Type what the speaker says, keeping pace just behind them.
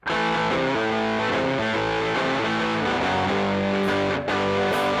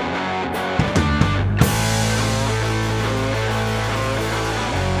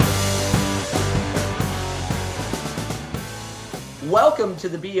Welcome to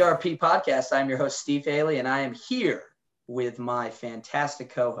the BRP podcast. I'm your host, Steve Haley, and I am here with my fantastic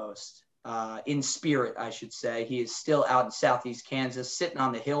co-host, in spirit, I should say. He is still out in Southeast Kansas, sitting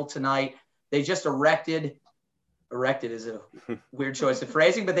on the hill tonight. They just erected is a weird choice of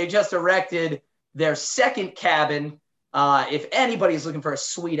phrasing, but they just erected their second cabin. If anybody's looking for a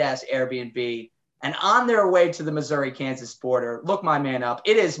sweet-ass Airbnb, and on their way to the Missouri-Kansas border, look my man up.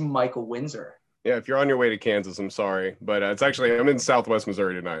 It is Michael Windsor. Yeah, if you're on your way to Kansas, I'm sorry. But I'm in Southwest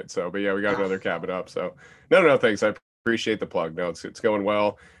Missouri tonight. So, but yeah, we got another cabin up. So, no, thanks. I appreciate the plug. No, it's going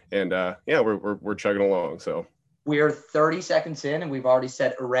well. And yeah, we're chugging along. So, we're 30 seconds in and we've already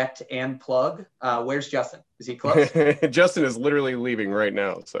said erect and plug. Where's Justin? Is he close? Justin is literally leaving right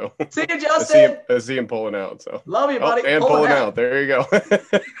now. So, see you, Justin. I see him pulling out. So, love you, buddy. And pulling out. There you go.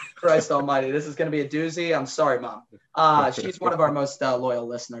 Christ almighty. This is going to be a doozy. I'm sorry, Mom. She's one of our most loyal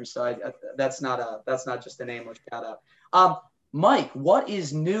listeners. So that's not just a nameless shout out. Mike, what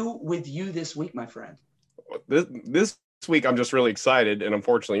is new with you this week, my friend? This week, I'm just really excited. And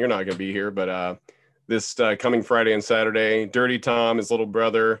unfortunately, you're not going to be here. But this coming Friday and Saturday, Dirty Tom, his little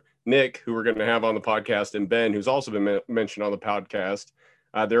brother, Nick, who we're going to have on the podcast, and Ben, who's also been mentioned on the podcast,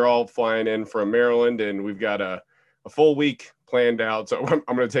 they're all flying in from Maryland. And we've got a full week planned out. So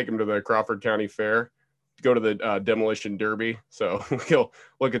I'm going to take him to the Crawford County Fair, go to the demolition derby. So he'll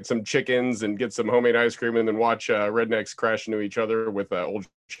look at some chickens and get some homemade ice cream and then watch rednecks crash into each other with old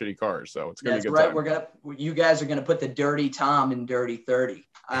shitty cars. So it's going to be a good time. You guys are going to put the Dirty Tom in Dirty 30.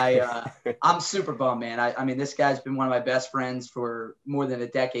 I'm super bummed, man. I mean, this guy's been one of my best friends for more than a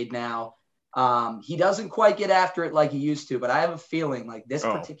decade now. He doesn't quite get after it like he used to, but I have a feeling like this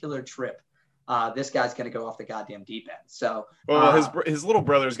particular trip, this guy's going to go off the goddamn deep end. So, his little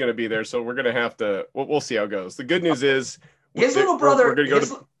brother is going to be there. So we're going to have to, we'll see how it goes. The good news is his little brother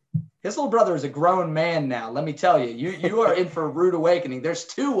is a grown man now. Let me tell you, you are in for a rude awakening. There's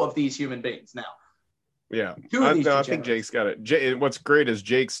two of these human beings now. Yeah, I think Jake's got it. What's great is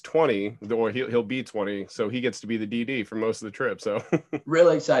Jake's 20, or he'll be 20, so he gets to be the DD for most of the trip. So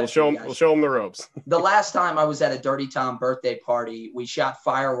really excited. We'll show him the ropes. The last time I was at a Dirty Tom birthday party, we shot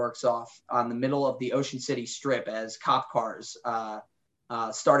fireworks off on the middle of the Ocean City Strip as cop cars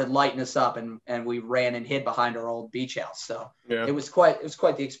started lighting us up, and we ran and hid behind our old beach house. So yeah, it was quite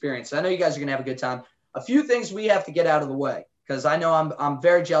the experience. I know you guys are gonna have a good time. A few things we have to get out of the way, because I know I'm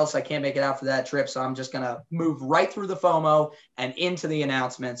very jealous I can't make it out for that trip, so I'm just going to move right through the FOMO and into the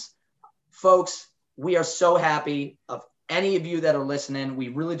announcements. Folks, we are so happy of any of you that are listening. We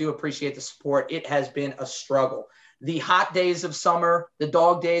really do appreciate the support. It has been a struggle. The hot days of summer, the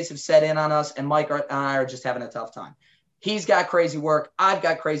dog days have set in on us, and Mike and I are just having a tough time. He's got crazy work. I've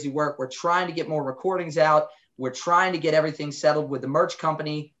got crazy work. We're trying to get more recordings out. We're trying to get everything settled with the merch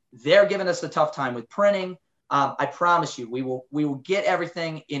company. They're giving us a tough time with printing. I promise you, we will get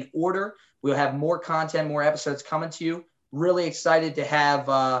everything in order. We'll have more content, more episodes coming to you. Really excited to have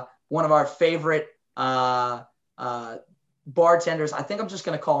one of our favorite bartenders. I think I'm just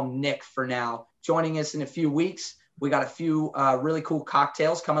going to call him Nick for now, joining us in a few weeks. We got a few really cool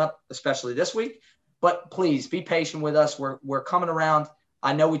cocktails coming up, especially this week. But please be patient with us. We're coming around.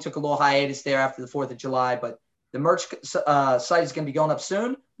 I know we took a little hiatus there after the 4th of July, but the merch site is going to be going up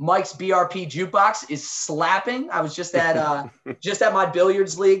soon. Mike's BRP jukebox is slapping. I was just at my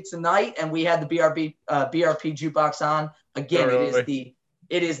billiards league tonight, and we had the BRP jukebox on. Again,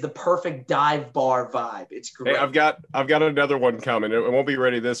 it is the perfect dive bar vibe. It's great. Hey, I've got another one coming. It won't be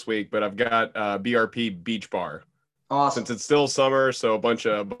ready this week, but I've got BRP Beach Bar. Awesome. Since it's still summer, so a bunch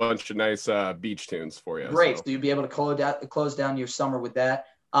of nice beach tunes for you. Great. So you'll be able to close down your summer with that.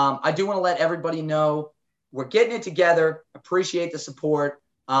 I do want to let everybody know we're getting it together. Appreciate the support.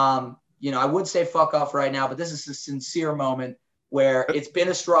 I would say fuck off right now, but this is a sincere moment where it's been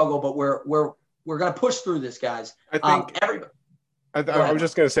a struggle, but we're going to push through this, guys. I was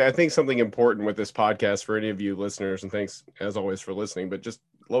just going to say, I think something important with this podcast for any of you listeners, and thanks as always for listening, but just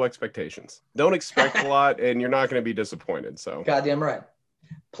low expectations. Don't expect a lot, and you're not going to be disappointed. So goddamn right.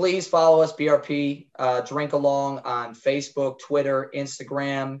 Please follow us, BRP Drink Along, on Facebook, Twitter,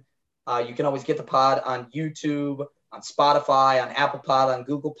 Instagram. You can always get the pod on YouTube, on Spotify, on Apple Pod, on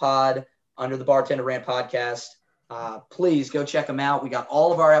Google Pod, under the Bartender Rant podcast. Please go check them out. We got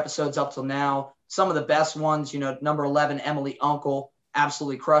all of our episodes up till now. Some of the best ones, number 11, Emily Uncle,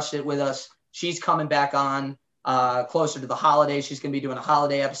 absolutely crushed it with us. She's coming back on closer to the holidays. She's going to be doing a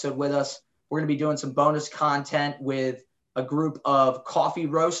holiday episode with us. We're going to be doing some bonus content with a group of coffee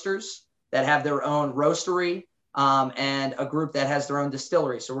roasters that have their own roastery, and a group that has their own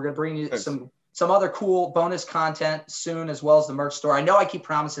distillery. So we're going to bring you some other cool bonus content soon, as well as the merch store. I know I keep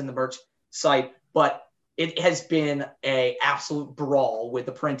promising the merch site, but it has been a absolute brawl with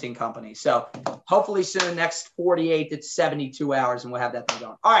the printing company. So hopefully soon, next 48 to 72 hours, and we'll have that thing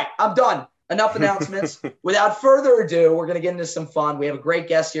going. All right, I'm done. Enough announcements. Without further ado, we're going to get into some fun. We have a great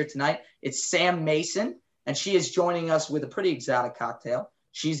guest here tonight. It's Sam Mason, and she is joining us with a pretty exotic cocktail.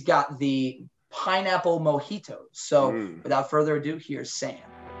 She's got the pineapple mojitos. So without further ado, here's Sam.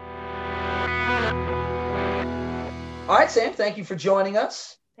 All right, Sam, thank you for joining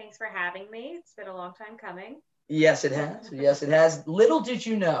us. Thanks for having me. It's been a long time coming. Yes, it has. Yes, it has. Little did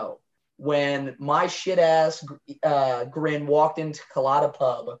you know when my shit-ass grin walked into Colada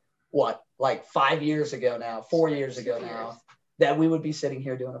Pub, like 5 years ago now, 4 years ago now, that we would be sitting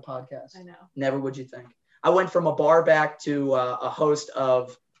here doing a podcast. I know. Never would you think. I went from a bar back to a host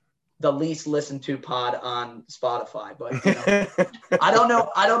of the least listened to pod on Spotify, but you know,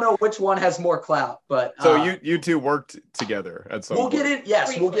 I don't know which one has more clout, but so you two worked together at some point. Get in.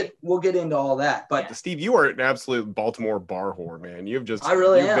 Yes, we'll get into all that. But yeah. Steve, you are an absolute Baltimore bar whore, man. You've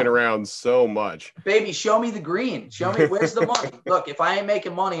been around so much. Baby, show me the green. Show me where's the money. Look, if I ain't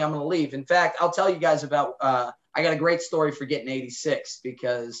making money, I'm gonna leave. In fact, I'll tell you guys about I got a great story for getting 86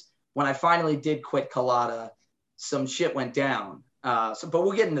 because when I finally did quit Colada, some shit went down. But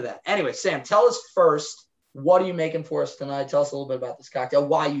we'll get into that. Anyway, Sam, tell us first, what are you making for us tonight? Tell us a little bit about this cocktail,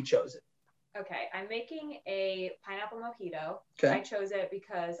 why you chose it. Okay, I'm making a pineapple mojito. Okay. I chose it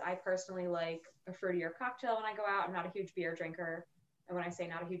because I personally like a fruitier cocktail when I go out. I'm not a huge beer drinker. And when I say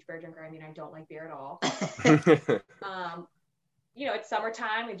not a huge beer drinker, I mean I don't like beer at all. You know, it's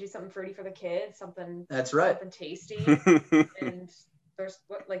summertime. We do something fruity for the kids, something tasty. And there's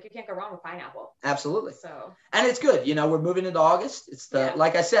you can't go wrong with pineapple. Absolutely. So, and it's good. You know, we're moving into August. It's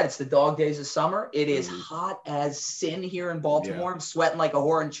like I said, it's the dog days of summer. It is hot as sin here in Baltimore. Yeah. I'm sweating like a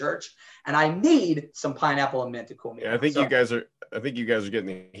whore in church, and I need some pineapple and mint to cool me. Yeah, I think you guys are getting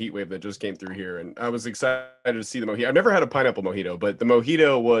the heat wave that just came through here, and I was excited to see the mojito. I've never had a pineapple mojito, but the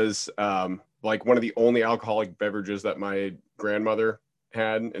mojito was like one of the only alcoholic beverages that my grandmother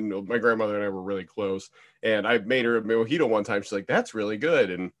had, and my grandmother and I were really close, and I made her a mojito one time. She's like, that's really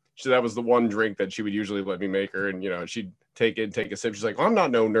good, and that was the one drink that she would usually let me make her, and you know, she'd take a sip. She's like, well, I'm not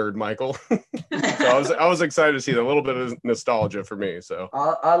no nerd, Michael. So I was excited to see that, a little bit of nostalgia for me. So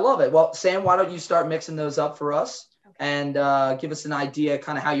I love it. Well, Sam, why don't you start mixing those up for us and give us an idea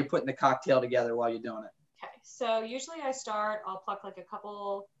kind of how you're putting the cocktail together while you're doing it. Okay, so usually I'll pluck like a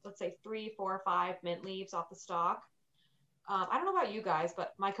couple, let's say 3, 4, 5 mint leaves off the stalk. I don't know about you guys,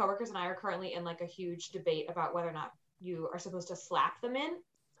 but my coworkers and I are currently in like a huge debate about whether or not you are supposed to slap them in.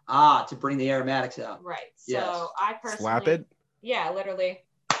 To bring the aromatics out. Right. So yes. I personally slap it. Yeah, literally.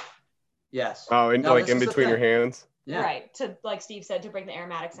 Yes. Oh, and like in between your hands. Yeah. Right. To, like Steve said, to bring the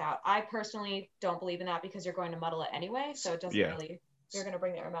aromatics out. I personally don't believe in that because you're going to muddle it anyway, so it doesn't really. You're going to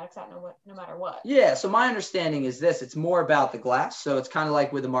bring the aromatics out no matter what. Yeah. So my understanding is this: it's more about the glass. So it's kind of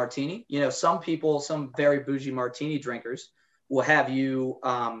like with a martini. You know, some very bougie martini drinkers will have you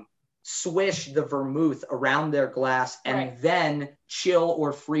swish the vermouth around their glass and then chill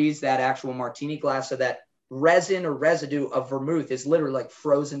or freeze that actual martini glass so that resin or residue of vermouth is literally like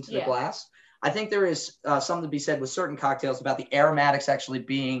frozen to the glass. I think there is something to be said with certain cocktails about the aromatics actually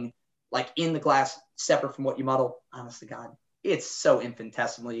being like in the glass separate from what you muddle. Honest to God, it's so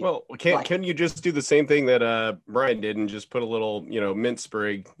infinitesimally. Well, can you just do the same thing that Brian did and just put a little, mint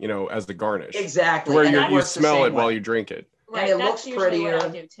sprig, as the garnish? Exactly. Where you smell it while you drink it. Right, and it looks prettier. What I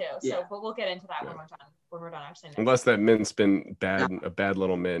do too. So, but we'll get into that when we're done. Actually, unless that mint's been a bad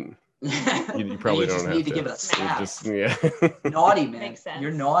little mint, you probably don't have need to give it a slap. Naughty, man. Makes sense.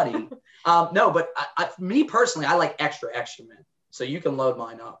 You're naughty. No, but me personally, I like extra mint. So you can load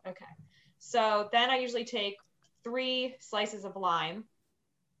mine up. Okay. So then I usually take 3 slices of lime,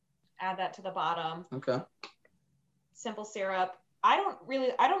 add that to the bottom. Okay. Simple syrup. I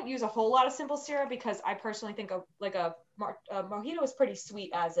don't use a whole lot of simple syrup because I personally think a mojito is pretty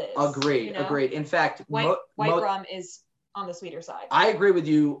sweet as is. Agreed. In fact, white rum is on the sweeter side. I agree with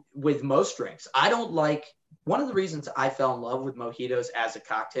you with most drinks. I don't like, one of the reasons I fell in love with mojitos as a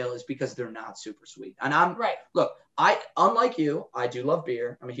cocktail is because they're not super sweet. And look, unlike you, I do love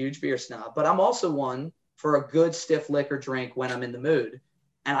beer. I'm a huge beer snob, but I'm also one for a good stiff liquor drink when I'm in the mood.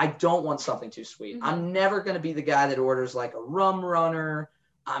 And I don't want something too sweet. Mm-hmm. I'm never going to be the guy that orders like a rum runner.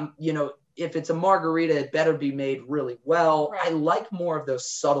 If it's a margarita, it better be made really well. Right. I like more of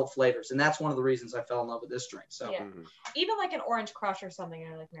those subtle flavors. And that's one of the reasons I fell in love with this drink. So even like an orange crush or something,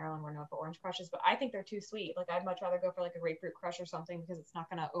 like Maryland, we're known for orange crushes, but I think they're too sweet. Like I'd much rather go for like a grapefruit crush or something because it's not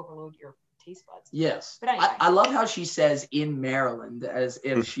going to overload your taste buds. Yes. But anyway. I love how she says in Maryland as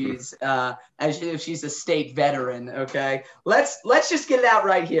if she's a state veteran. Okay. Let's just get it out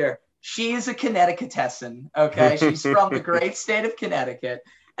right here. She is a Connecticutessan, okay? She's from the great state of Connecticut.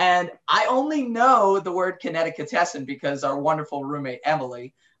 And I only know the word Connecticutessan because our wonderful roommate,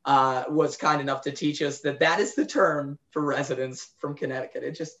 Emily, was kind enough to teach us that is the term for residents from Connecticut.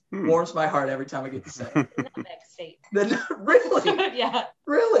 It just warms my heart every time I get to say it. Nutmeg state. Really? Yeah.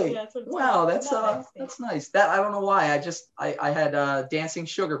 Really? Yeah, wow, that's nice. That I don't know why. I had dancing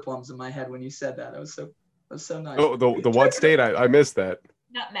sugar plums in my head when you said that. It was so nice. Oh, the what state? I missed that.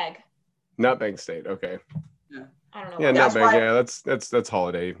 Nutmeg. Nutmeg state. Okay. Yeah. I don't know. Yeah, nutmeg. Yeah, that's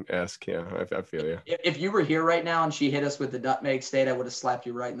holiday-esque. Yeah, I feel you. If you were here right now and she hit us with the nutmeg state, I would have slapped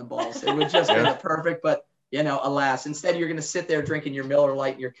you right in the balls. It would just been the perfect, but alas, instead you're gonna sit there drinking your Miller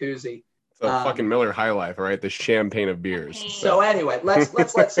Lite and your koozie. The fucking Miller High Life, right? The champagne of beers. So anyway, let's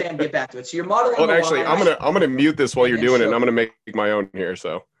let Sam get back to it. So you're modeling. Well, actually, I'm gonna mute this while you're doing it, and I'm gonna make my own here.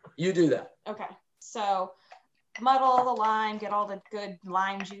 So you do that. Okay. So muddle the lime, get all the good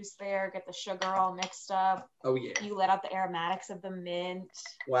lime juice there, get the sugar all mixed up. Oh yeah. You let out the aromatics of the mint.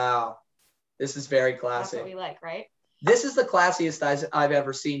 Wow, this is very classy. That's what we like, right? This is the classiest I've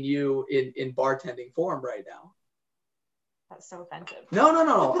ever seen you in bartending form right now. That's so offensive.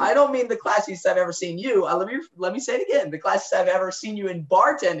 No. I don't mean the classiest I've ever seen you. Let me say it again. The classiest I've ever seen you in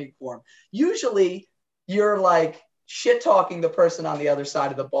bartending form. Usually, you're like shit talking the person on the other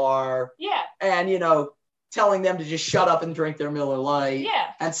side of the bar. Yeah. And telling them to just shut up and drink their Miller Lite.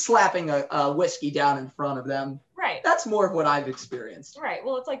 Yeah. And slapping a whiskey down in front of them. Right. That's more of what I've experienced. Right.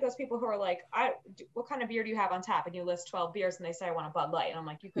 Well, it's like those people who are like, what kind of beer do you have on tap? And you list 12 beers and they say, I want a Bud Light. And I'm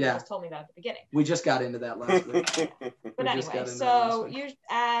like, you could have just told me that at the beginning. We just got into that last week. But anyway, so you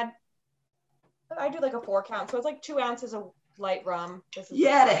add, I do like a 4 count. So it's like 2 ounces of light rum. The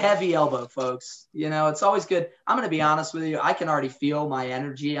heavy elbow, folks. It's always good. I'm going to be honest with you. I can already feel my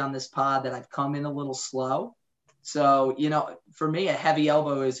energy on this pod that I've come in a little slow. So, for me, a heavy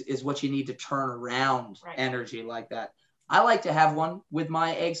elbow is what you need to turn around energy like that. I like to have one with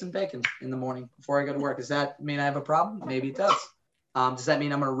my eggs and bacon in the morning before I go to work. Does that mean I have a problem? Maybe it does. Does that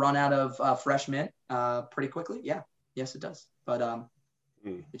mean I'm going to run out of fresh mint pretty quickly? Yeah. Yes, it does. But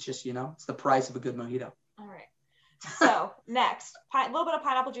it's just, it's the price of a good mojito. All right. So next, a little bit of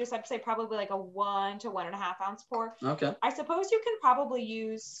pineapple juice. I'd say probably like a 1 to 1.5 ounce pour. Okay. I suppose you can probably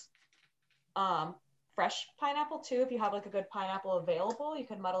use fresh pineapple too if you have like a good pineapple available. You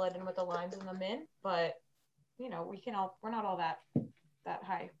can muddle it in with the limes and the mint, but we're not all that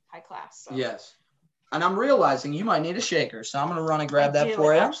high class. So. Yes. And I'm realizing you might need a shaker, so I'm gonna run and grab that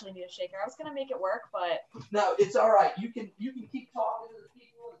for you. I actually need a shaker. I was gonna make it work, but no, it's all right. You can keep talking to the people.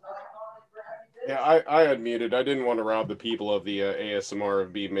 Yeah, I had muted. I didn't want to rob the people of the ASMR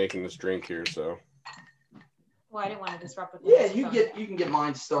of me making this drink here, so. Well, I didn't want to disrupt it. Yeah, you can get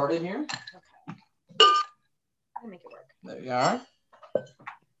mine started here. Okay. I'll make it work. There you are.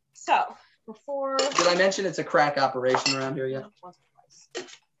 So before. Did I mention it's a crack operation around here yet? Once or twice.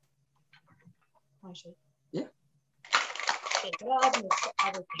 Yeah.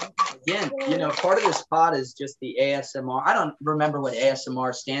 Again, part of this pod is just the ASMR. I don't remember what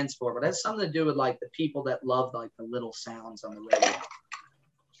ASMR stands for, but it has something to do with like the people that love like the little sounds on the radio.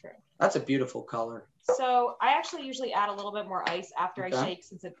 True. That's a beautiful color. So I actually usually add a little bit more ice after I shake,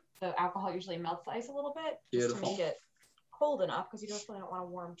 since the alcohol usually melts the ice a little bit. Beautiful. Just to make it cold enough, because you definitely don't want a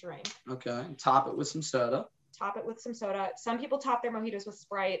warm drink. Okay. And top it with some soda. Top it with some soda. Some people top their mojitos with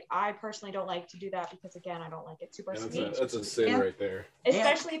Sprite. I personally don't like to do that because, again, I don't like it super sweet. That's a sin right there.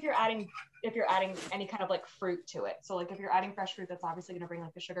 Especially if you're adding any kind of like fruit to it. So like if you're adding fresh fruit, that's obviously going to bring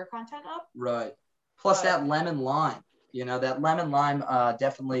like the sugar content up. Right. Plus that lemon lime. That lemon lime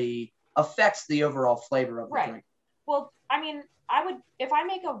definitely affects the overall flavor of the drink. Well, I mean, if I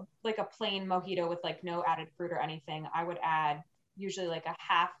make a plain mojito with like no added fruit or anything, I would add usually like a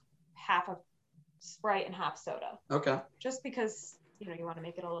half of Sprite and half soda. Okay. Just because, you want to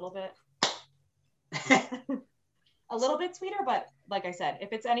make it a little bit sweeter, but like I said,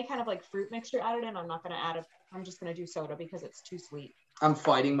 if it's any kind of like fruit mixture added in, I'm not going to add I'm just going to do soda because it's too sweet. I'm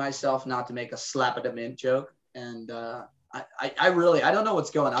fighting myself not to make a slap of the mint joke. And I really don't know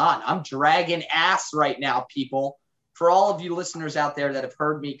what's going on. I'm dragging ass right now, people. For all of you listeners out there that have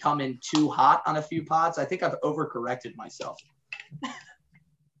heard me come in too hot on a few pods, I think I've overcorrected myself.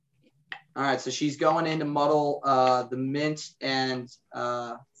 All right, so she's going in to muddle the mint and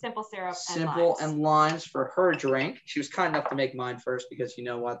simple syrup and limes for her drink. She was kind enough to make mine first because you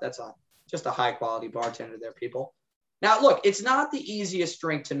know what? That's just a high quality bartender there, people. Now, look, it's not the easiest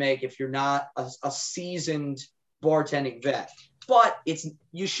drink to make if you're not a seasoned bartending vet, but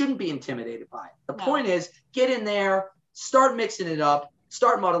you shouldn't be intimidated by it. The point is, get in there, start mixing it up,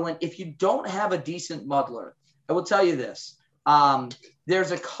 start muddling. If you don't have a decent muddler, I will tell you this.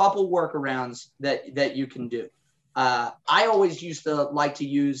 There's a couple workarounds that you can do. I always used to like to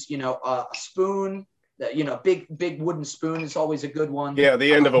use, a spoon. Big wooden spoon is always a good one. Yeah,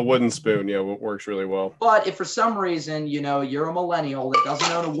 the end of a wooden spoon, works really well. But if for some reason, you're a millennial that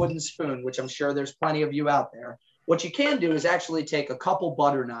doesn't own a wooden spoon, which I'm sure there's plenty of you out there, what you can do is actually take a couple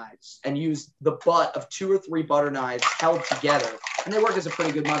butter knives and use the butt of 2 or 3 butter knives held together, and they work as a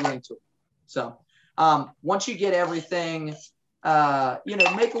pretty good muddling tool. So once you get everything, make a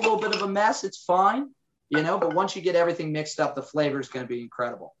little bit of a mess, it's fine, but once you get everything mixed up, the flavor is going to be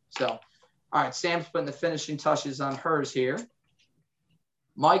incredible. So, all right, Sam's putting the finishing touches on hers here.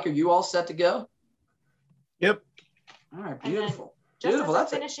 Mike, are you all set to go? Yep. All right, beautiful. Just Beautiful.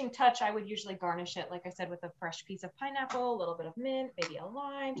 as a finishing touch, I would usually garnish it, like I said, with a fresh piece of pineapple, a little bit of mint, maybe a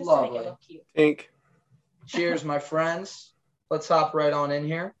lime, just to make it look cute. Pink. Cheers, my friends. Let's hop right on in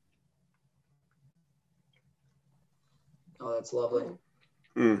here. Oh, that's lovely.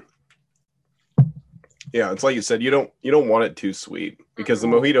 Mm. Yeah, it's like you said, you don't want it too sweet because the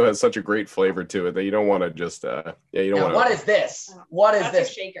mojito has such a great flavor to it that you don't want to just you don't want to. What is this? What is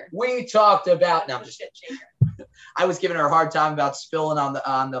this? Shaker. We talked about shaker. I was giving her a hard time about spilling on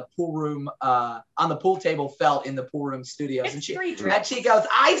the pool room on the pool table felt in the pool room studios, and she goes,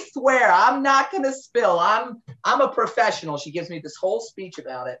 "I swear I'm not gonna spill. I'm a professional." She gives me this whole speech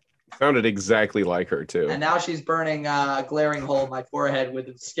about it. Sounded exactly like her too. And now she's burning a glaring hole in my forehead with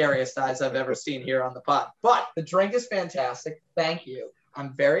the scariest eyes I've ever seen here on the pod. But the drink is fantastic. Thank you.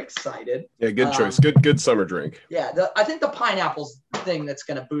 I'm very excited. Yeah, good choice. Good summer drink. Yeah, I think the pineapple's the thing that's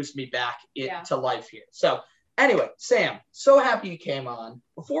going to boost me back to life here. So anyway, Sam, so happy you came on.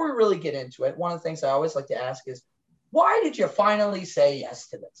 Before we really get into it, one of the things I always like to ask is, why did you finally say yes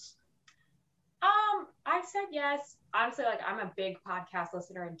to this? I said yes. Honestly, I'm a big podcast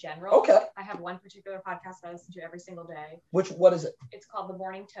listener in general. Okay. I have one particular podcast that I listen to every single day. What is it? It's called The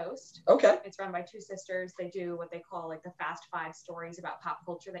Morning Toast. Okay. It's run by 2 sisters. They do what they call the Fast 5 stories about pop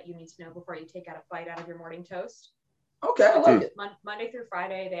culture that you need to know before you take out a bite out of your morning toast. Okay, I like it. Monday through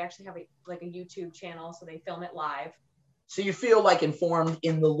Friday, they actually have a YouTube channel, so they film it live. So you feel informed,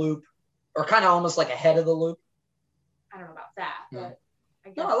 in the loop, or kind of almost ahead of the loop? I don't know about that, but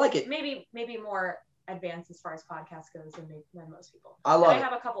I guess I like it. Maybe more advanced as far as podcast goes than most people. I love it. I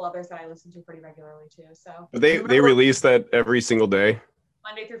have a couple others that I listen to pretty regularly too. So they release that every single day,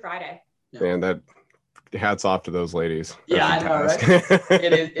 Monday through Friday. Man, that hats off to those ladies. Yeah, I know, right?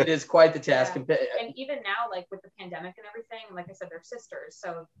 It is quite the task. Yeah. And even now, with the pandemic and everything, like I said, they're sisters.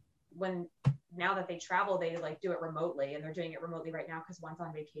 So now that they travel, they do it remotely, and they're doing it remotely right now because one's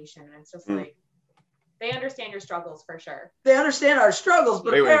on vacation, and it's just they understand your struggles for sure. They understand our struggles,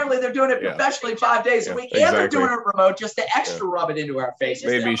 but apparently they're doing it professionally 5 days a week, and they're doing it remote just to extra rub it into our faces.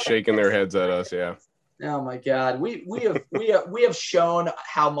 They'd be shaking their heads at us, yeah. Oh my God, we have shown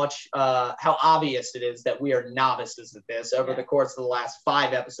how obvious it is that we are novices at this over the course of the last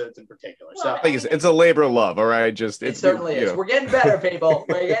 5 episodes in particular. So it's a labor of love, all right. It certainly is. We're getting better, people.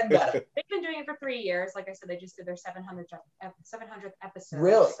 We're getting better. They've been doing it for 3 years. Like I said, they just did their 700th episode.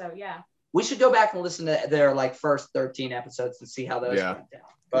 Really? So yeah. We should go back and listen to their first 13 episodes to see how those went down.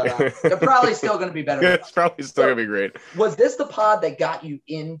 But they're probably still going to be better. It's probably still going to be great. Was this the pod that got you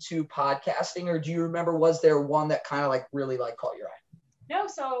into podcasting, or do you remember, was there one that kind of really caught your eye? No,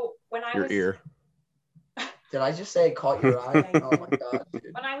 so when I was... Your ear. Did I just say caught your eye? Oh my God, dude.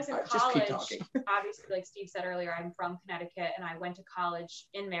 When I was in college, obviously, like Steve said earlier, I'm from Connecticut, and I went to college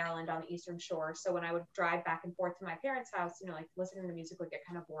in Maryland on the Eastern Shore. So when I would drive back and forth to my parents' house, listening to music would get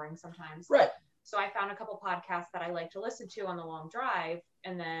kind of boring sometimes. Right. So I found a couple podcasts that I like to listen to on the long drive,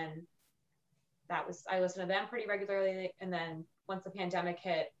 and then I listened to them pretty regularly. And then once the pandemic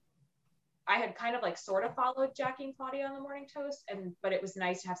hit, I had kind of sort of followed Jackie and Claudia on the Morning Toast, but it was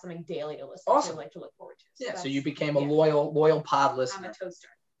nice to have something daily to listen to, to look forward to. So you became a loyal pod listener. I'm a toaster.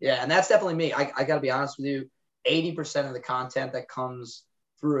 Yeah, and that's definitely me. I got to be honest with you. 80% of the content that comes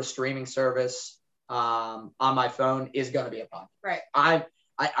through a streaming service on my phone is going to be a podcast. Right. I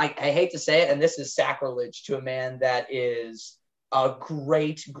hate to say it, and this is sacrilege to a man that is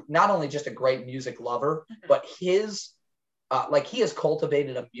not only just a great music lover, but his he has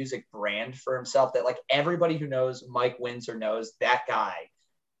cultivated a music brand for himself that everybody who knows Mike Windsor knows that guy.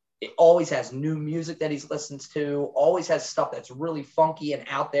 It always has new music that he's listened to, always has stuff that's really funky and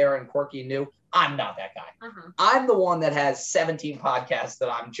out there and quirky and new. I'm not that guy. I'm the one that has 17 podcasts that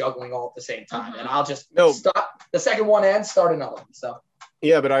I'm juggling all at the same time. And I'll just stop. The second one ends, start another one. So.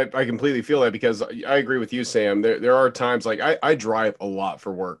 Yeah, but I completely feel that because I agree with you, Sam. There are times I drive a lot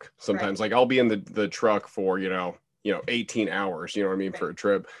for work. Sometimes I'll be in the truck for, 18 hours, for a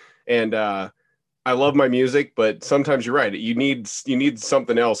trip. And I love my music, but sometimes you're right. You need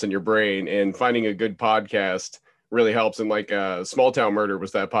something else in your brain, and finding a good podcast really helps. And like Small Town Murder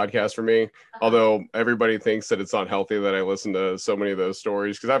was that podcast for me. Although everybody thinks that it's not healthy that I listen to so many of those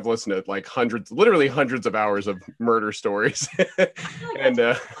stories, because I've listened to like literally hundreds of hours of murder stories. And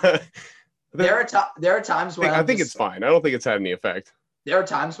there are times when I think it's fine. I don't think it's had any effect. There are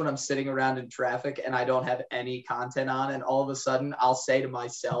times when I'm sitting around in traffic and I don't have any content on, and all of a sudden I'll say to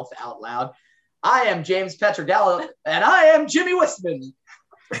myself out loud, I am James Petrogallo, and I am Jimmy Wistman.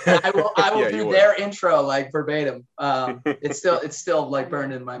 And I will do their intro like verbatim. It's still like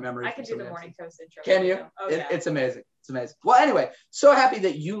burned in my memory. I can do the Morning Toast intro. Can you? Oh, yeah. It's amazing. It's amazing. Well, anyway, so happy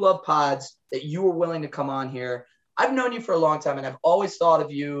that you love pods, that you were willing to come on here. I've known you for a long time, and I've always thought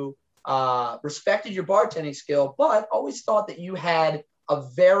of you, respected your bartending skill, but always thought that you had a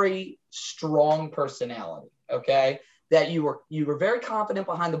very strong personality. Okay, that you were very confident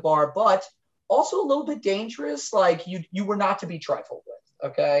behind the bar, but also a little bit dangerous. Like you were not to be trifled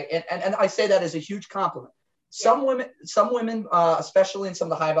with. Okay. And I say that as a huge compliment. Some women, especially in some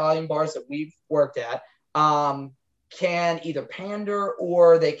of the high volume bars that we've worked at, can either pander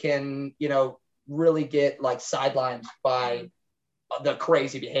or they can, really get like sidelined by the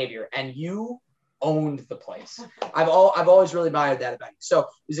crazy behavior. And you owned the place. I've always really admired that about you. So I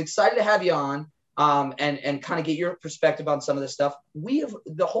was excited to have you on. And kind of get your perspective on some of this stuff.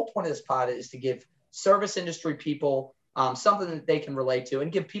 The whole point of this pod is to give service industry people something that they can relate to,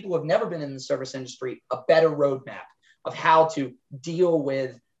 and give people who have never been in the service industry a better roadmap of how to deal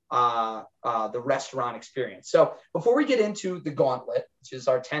with the restaurant experience. So before we get into the gauntlet, which is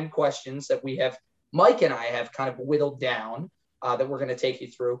our 10 questions that Mike and I have kind of whittled down that we're going to take you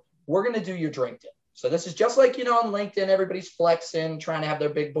through, we're going to do your drink tip. So this is just like, on LinkedIn, everybody's flexing, trying to have their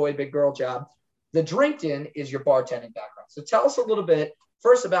big boy, big girl job. The DrinkTin is your bartending background. So tell us a little bit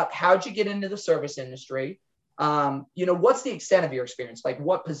first about how'd you get into the service industry? What's the extent of your experience? Like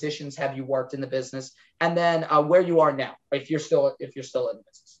what positions have you worked in the business? And then where you are now, if you're still in the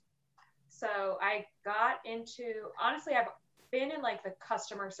business. So I got honestly, I've been in like the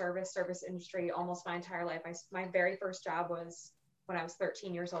customer service industry almost my entire life. My very first job was when I was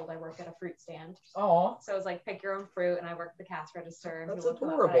 13 years old. I worked at a fruit stand. Oh. So it was like pick your own fruit, and I worked the cash register. That's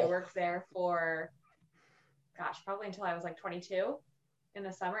adorable. I worked there for, probably until I was like 22 in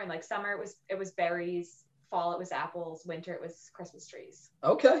the summer. And like summer it was berries, fall it was apples, winter it was Christmas trees.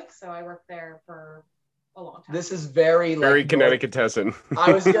 Okay. So I worked there for a long time. This is very Connecticut-tessin.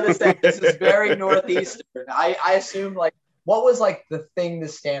 I was gonna say this is very northeastern. I assume like what was like the thing the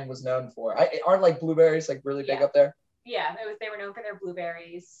stand was known for? Aren't like blueberries like really big up there? Yeah, they were known for their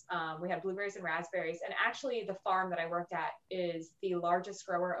blueberries. We had blueberries and raspberries. And actually the farm that I worked at is the largest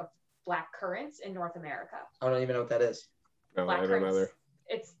grower of black currants in North America. I don't even know what that is. No, I don't either.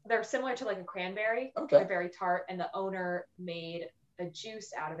 They're similar to like a cranberry. Okay. They're very tart, and the owner made a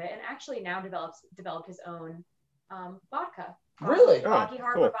juice out of it, and actually now developed his own vodka. Really? Foggy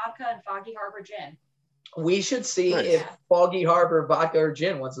Harbor vodka and Foggy Harbor gin. We should see if Foggy Harbor vodka or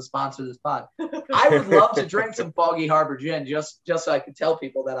gin wants to sponsor this pod. I would love to drink some Foggy Harbor gin just so I could tell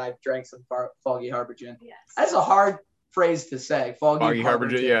people that I've drank some Foggy Harbor gin. Yes. That's a hard phrase to say. Foggy Harbor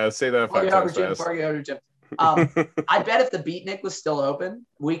gin. Yeah, say that 5 times fast. Foggy Harbor gin. I bet if the Beatnik was still open,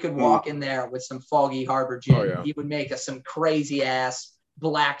 we could walk in there with some Foggy Harbor gin. Oh, yeah. He would make us some crazy ass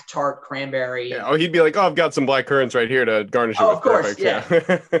black tart cranberry. Yeah. Oh, he'd be like, "Oh, I've got some black currants right here to garnish it with." Of course, perfect. Yeah.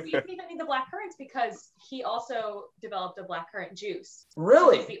 We didn't even need the black currants because he also developed a black currant juice.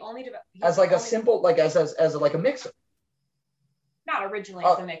 Really? So he's the only as like a simple, like as like a mixer. Not originally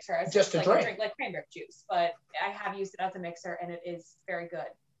as a mixer, as just like a drink, like cranberry juice, but I have used it as a mixer, and it is very good.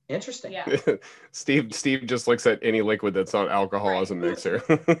 Interesting. Yeah. Steve just looks at any liquid that's not alcohol as a mixer.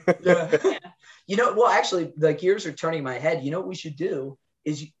 Yeah. Well, actually, the gears are turning in my head. You know what we should do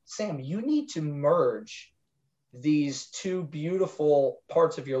is, Sam, you need to merge these two beautiful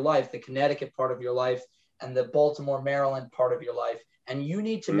parts of your life, the Connecticut part of your life and the Baltimore, Maryland part of your life, and you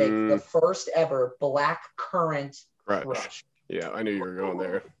need to make the first ever black currant crush. Yeah, I knew you were going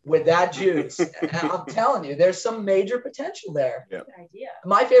there. With that juice. And I'm telling you, there's some major potential there. Yeah. Good idea.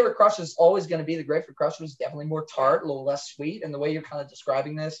 My favorite crush is always going to be the grapefruit crush, which is definitely more tart, a little less sweet. And the way you're kind of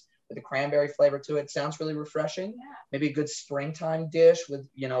describing this with the cranberry flavor to it sounds really refreshing. Yeah. Maybe a good springtime dish with,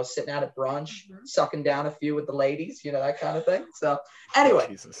 sitting out at brunch, sucking down a few with the ladies, that kind of thing. So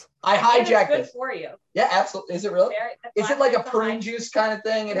anyway, I hijacked this. Good for you. Yeah, absolutely. Is it really? Is it like a prune juice kind of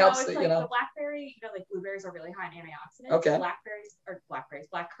thing? It helps, it's like the blackberry, like blueberries are really high in antioxidants. Okay.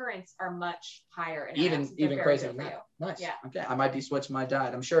 Black currants are much higher in antioxidants. Even crazier than that. Nice. Yeah. Okay. I might be switching my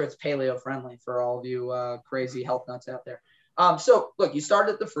diet. I'm sure it's paleo friendly for all of you crazy health nuts out there. So look, you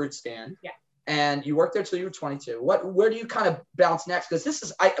started at the fruit stand. Yeah. and you worked there till you were 22. Where do you kind of bounce next? Because this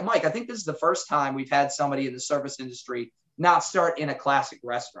is, Mike, I think this is the first time we've had somebody in the service industry not start in a classic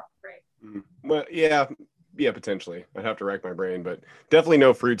restaurant. Right. Well, yeah, potentially. I'd have to rack my brain, but definitely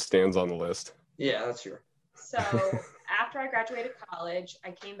no fruit stands on the list. Yeah, that's true. So after I graduated college,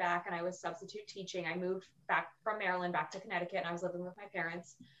 I came back and I was substitute teaching. I moved back from Maryland back to Connecticut, and I was living with my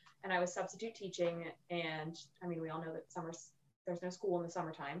parents, and I was substitute teaching. And I mean, we all know that there's no school in the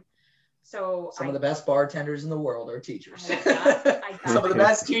summertime. So some of the best bartenders in the world are teachers. I got some of the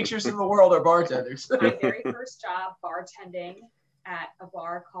best teachers in the world are bartenders. My very first job bartending at a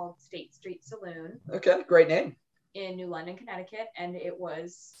bar called State Street Saloon. Okay, great name. In New London, Connecticut, and it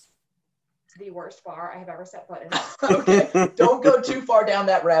was the worst bar I have ever set foot in. Okay, don't go too far down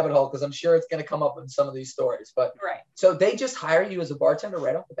that rabbit hole because I'm sure it's going to come up in some of these stories. But right. So they just hire you as a bartender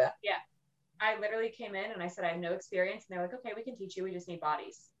right off the bat? Yeah. I literally came in and I said I have no experience, and they're like, "Okay, we can teach you. We just need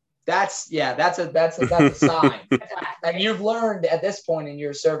bodies." That's a sign. And you've learned at this point in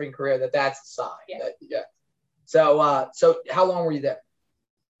your serving career that's a sign. Yeah. Yeah. So how long were you there?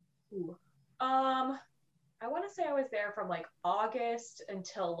 Ooh. I want to say I was there from like August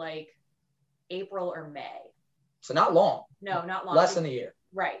until like April or May. So not long. No, not long. Less than a year.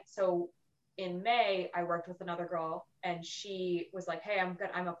 Right. So in May, I worked with another girl, and she was like, "Hey,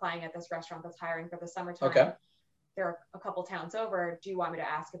 I'm applying at this restaurant that's hiring for the summertime. Okay. They're a couple towns over. Do you want me to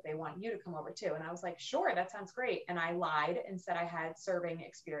ask if they want you to come over too?" And I was like, "Sure, that sounds great." And I lied and said I had serving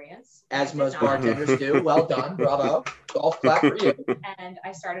experience. As most bartenders do. Well done. Bravo. Golf clap for you. And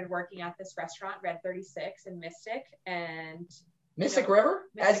I started working at this restaurant, Red 36 in Mystic. And Mystic River?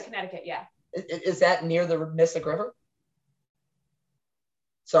 Mystic, Connecticut, yeah. Is that near the Mystic River?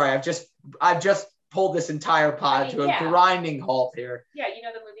 Sorry, I've just pulled this entire pod to a grinding halt here. Yeah, you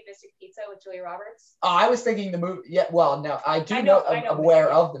know the movie Mystic Pizza with Julia Roberts? Oh, I was thinking the movie. Yeah, well, no, I'm aware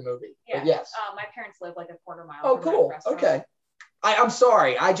of the movie. Yeah. But yes. My parents live like a quarter mile. Oh, from cool. that restaurant. Okay. I'm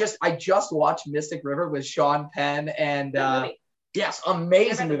sorry. I just watched Mystic River with Sean Penn and yes,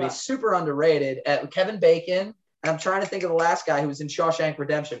 amazing movie, super underrated. Kevin Bacon, and I'm trying to think of the last guy who was in Shawshank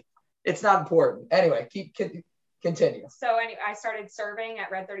Redemption. It's not important. Anyway, continue. So anyway, I started serving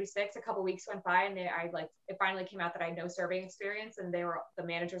at Red 36. A couple weeks went by, and it finally came out that I had no serving experience, and the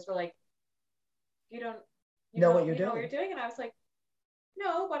managers were like, "You don't know what you're doing?" And I was like,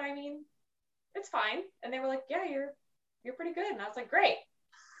 "No, but I mean, it's fine." And they were like, "Yeah, you're pretty good." And I was like, "Great."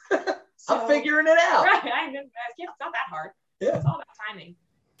 So, I'm figuring it out. Right. It's not that hard. Yeah. It's all about timing.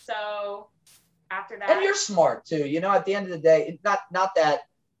 So after that, and you're smart too. At the end of the day,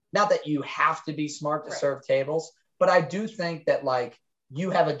 not that you have to be smart to serve tables, but I do think that like you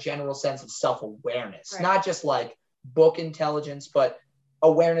have a general sense of self-awareness, not just like book intelligence, but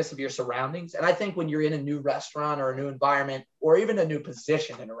awareness of your surroundings. And I think when you're in a new restaurant or a new environment or even a new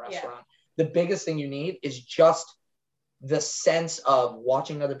position in a restaurant, the biggest thing you need is just the sense of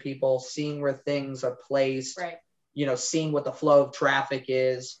watching other people, seeing where things are placed, seeing what the flow of traffic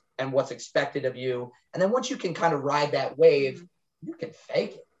is and what's expected of you. And then once you can kind of ride that wave, you can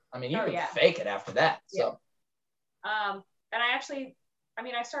fake it. I mean, you can fake it after that. So, and I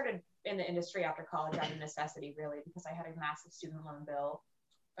started in the industry after college out of necessity, really, because I had a massive student loan bill,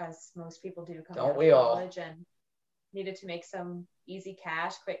 as most people do coming out of college, and needed to make some easy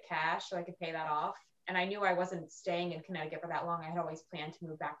cash, quick cash, so I could pay that off. And I knew I wasn't staying in Connecticut for that long. I had always planned to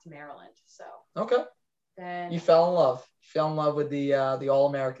move back to Maryland. So okay. Then you fell in love. Fell in love with the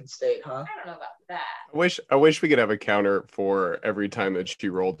all-American state, huh? I don't know about that. I wish we could have a counter for every time that she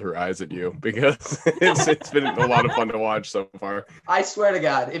rolled her eyes at you, because it's been a lot of fun to watch so far. I swear to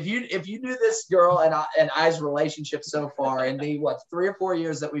God, if you knew this girl and I's relationship so far in the 3 or 4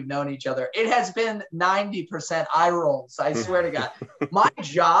 years that we've known each other, it has been 90% eye rolls. I swear to God. My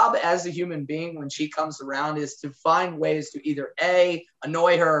job as a human being when she comes around is to find ways to either A,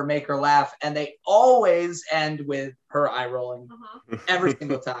 annoy her or make her laugh, and they always end with her eye rolling every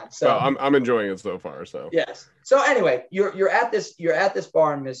single time. So well, I'm enjoying it so far. So yes. So anyway, you're at this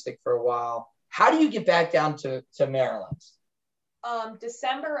bar in Mystic for a while. How do you get back down to Maryland?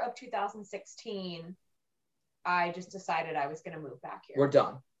 December of 2016, I just decided I was going to move back here. We're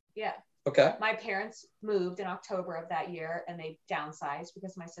done. Yeah. Okay. My parents moved in October of that year, and they downsized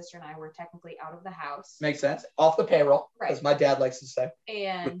because my sister and I were technically out of the house. Makes sense. Off the payroll, as my dad likes to say.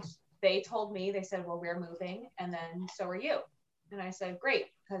 And they told me, they said, "Well, we're moving, and then so are you." And I said, "Great,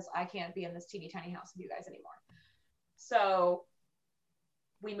 because I can't be in this teeny tiny house with you guys anymore." So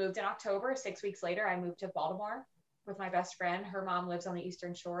we moved in October. 6 weeks later, I moved to Baltimore with my best friend. Her mom lives on the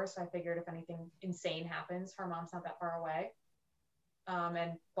Eastern Shore, so I figured if anything insane happens, her mom's not that far away.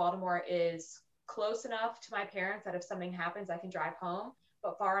 And Baltimore is close enough to my parents that if something happens, I can drive home,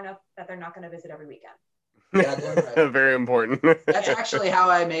 but far enough that they're not going to visit every weekend. Right. Very important. That's actually how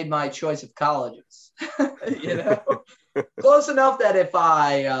I made my choice of colleges. Close enough that if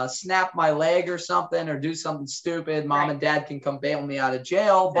I snap my leg or something or do something stupid, mom and dad can come bail me out of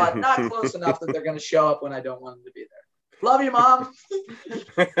jail, but not close enough that they're going to show up when I don't want them to be there. Love you, Mom.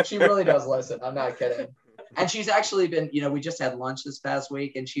 She really does listen. I'm not kidding. And she's actually been, we just had lunch this past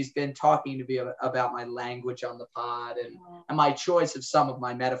week, and she's been talking to me about my language on the pod and my choice of some of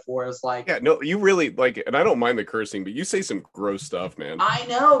my metaphors. Like, yeah, no, you really like, and I don't mind the cursing, but you say some gross stuff, man. I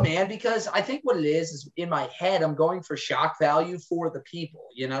know, man, because I think what it is in my head, I'm going for shock value for the people.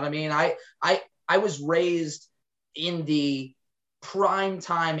 You know what I mean? I was raised in the prime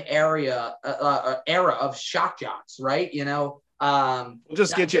time era of shock jocks, right? We'll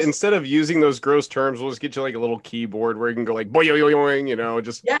just get you, instead of using those gross terms, we'll just get you like a little keyboard where you can go like boing,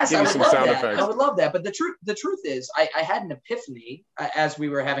 just yes, give you some sound effects. I would love that. But the truth is, I had an epiphany as we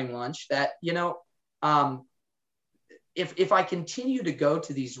were having lunch that, if I continue to go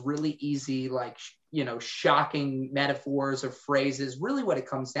to these really easy, like, shocking metaphors or phrases, really what it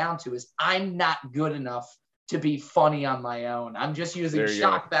comes down to is I'm not good enough to be funny on my own. I'm just using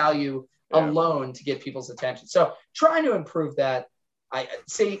shock value alone to get people's attention. So trying to improve that. I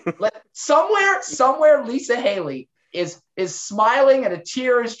see somewhere Lisa Haley is smiling and a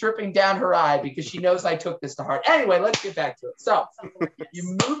tear is dripping down her eye because she knows I took this to heart. Anyway, let's get back to it. So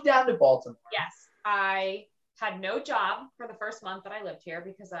you moved down to Baltimore. Yes. I had no job for the first month that I lived here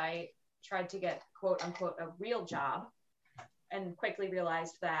because I tried to get quote unquote a real job and quickly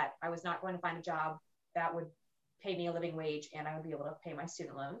realized that I was not going to find a job that would pay me a living wage and I would be able to pay my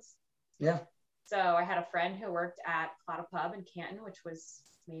student loans. Yeah. So I had a friend who worked at Claddagh Pub in Canton, which was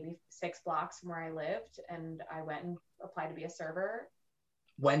maybe 6 blocks from where I lived. And I went and applied to be a server.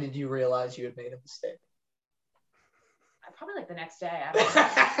 When did you realize you had made a mistake? Probably like the next day. I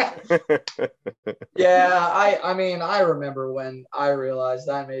don't know. Yeah, I remember when I realized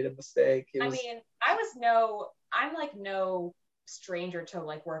I made a mistake. I'm no stranger to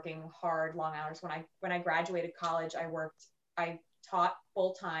like working hard, long hours. When I graduated college, I taught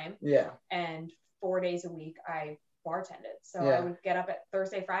full time. Yeah. And 4 days a week I bartended. So I would get up at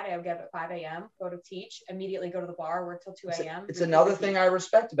Thursday, Friday, I would get up at 5 a.m., go to teach, immediately go to the bar, work till 2 a.m. It's another thing I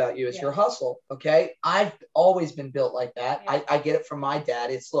respect about you is your hustle. Okay. I've always been built like that. Yeah. I get it from my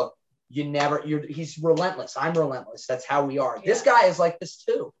dad. It's look, he's relentless. I'm relentless. That's how we are. Yeah. This guy is like this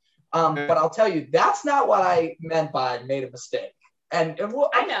too. But I'll tell you, that's not what I meant by made a mistake. And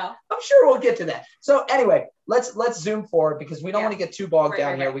I know. I'm sure we'll get to that. So anyway, let's zoom forward because we don't want to get too bogged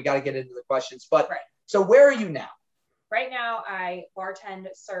down here. We got to get into the questions. But so where are you now? Right now, I bartend,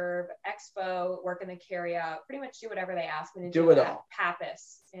 serve, expo, work in the carryout, pretty much do whatever they ask me to do. It all.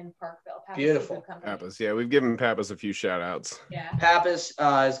 Pappas in Parkville. Pappas Beautiful. Pappas, yeah, we've given Pappas a few shout outs. Yeah. Pappas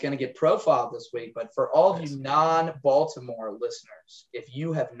is going to get profiled this week, but for all of you non-Baltimore listeners, if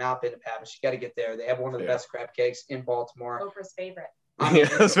you have not been to Pappas, you got to get there. They have one of the best crab cakes in Baltimore. Oprah's favorite. I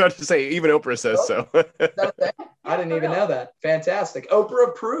was about to say, even Oprah says so. I didn't even know that. Fantastic. Oprah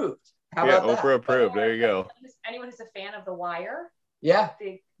approved. How about that? Oprah approved. There you go. Anyone who's a fan of The Wire,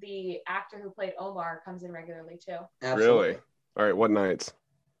 the actor who played Omar comes in regularly too. Absolutely. Really? All right. What nights?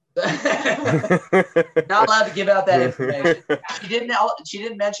 Not allowed to give out that information. She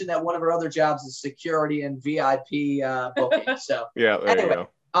didn't mention that one of her other jobs is security and VIP booking. So there you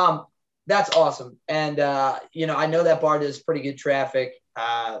go. That's awesome. And I know that bar does pretty good traffic.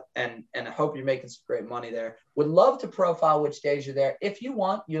 And I hope you're making some great money there. Would love to profile which days you're there. If you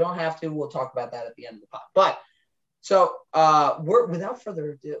want, you don't have to. We'll talk about that at the end of the pod. But so we're without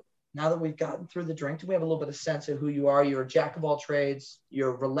further ado, now that we've gotten through the drink, do we have a little bit of sense of who you are? You're a jack of all trades. You're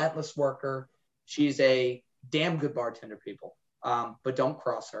a relentless worker. She's a damn good bartender, people. But don't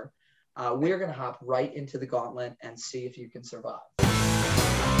cross her. We're going to hop right into the gauntlet and see if you can survive.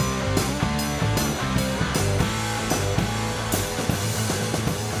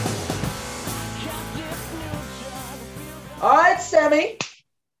 All right, Sammy.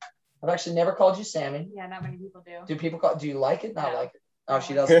 I've actually never called you Sammy. Yeah, not many people do. Do you like it? Not like it. Oh,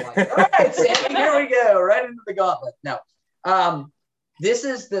 she doesn't like it. All right, Sammy, here we go. Right into the gauntlet. No. This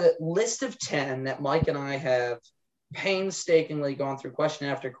is the list of 10 that Mike and I have painstakingly gone through question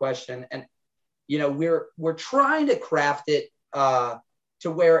after question. And, we're trying to craft it to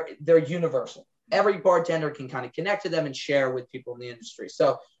where they're universal. Every bartender can kind of connect to them and share with people in the industry.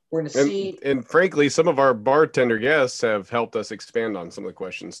 So we're going to see. And frankly, some of our bartender guests have helped us expand on some of the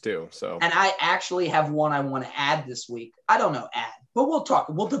questions too. So, and I actually have one I want to add this week. I don't know, but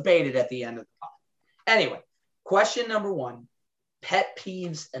we'll debate it at the end of the pod. Anyway, question number 1, pet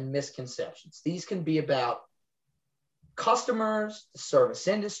peeves and misconceptions. These can be about customers, the service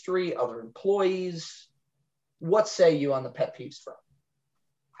industry, other employees? What say you on the pet peeves front?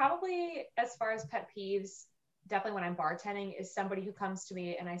 Probably as far as pet peeves, definitely when I'm bartending, is somebody who comes to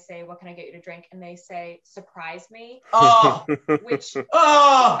me and I say, what can I get you to drink? And they say, surprise me. Oh, Which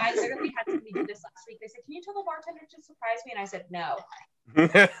oh, I literally had somebody do this last week. They said, can you tell the bartender to surprise me? And I said, no,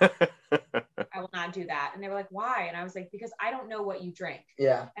 I will not do that. And they were like, why? And I was like, because I don't know what you drink.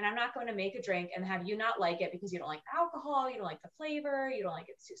 yeah. And I'm not going to make a drink and have you not like it because you don't like alcohol, you don't like the flavor, you don't like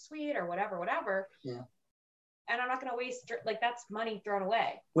it's too sweet or whatever. Yeah. And I'm not going to waste, like, that's money thrown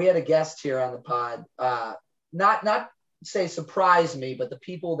away. We had a guest here on the pod, not say surprise me, but the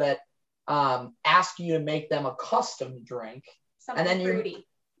people that ask you to make them a custom drink. Something and then fruity.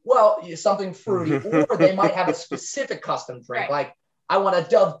 Something fruity, or they might have a specific custom drink, Right. like I want a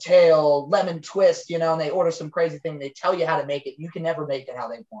dovetail lemon twist, and they order some crazy thing. They tell you how to make it. You can never make it how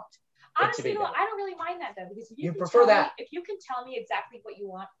they want. Honestly, though, I don't really mind that though, because if You can prefer tell that? if you can tell me exactly what you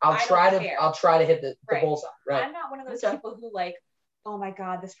want, I'll try to hit the Right. bullseye. Right. I'm not one of those people who like, oh my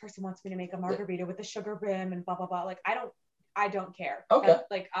God, this person wants me to make a margarita with a sugar rim and blah blah blah. Like I don't care. Okay.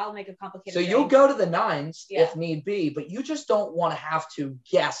 Like I'll make a complicated. So drink. you'll go to the nines Yeah. if need be, but you just don't want to have to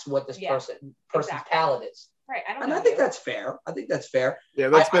guess what this person's Exactly. palate is. Right. I don't And know I think you. that's fair. Yeah,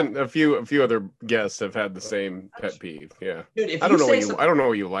 that's been a few other guests have had the same pet peeve. Yeah. Dude, if I don't you know I don't know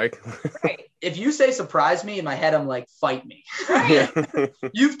what you like. Right. If you say surprise me, in my head I'm like, fight me. Right.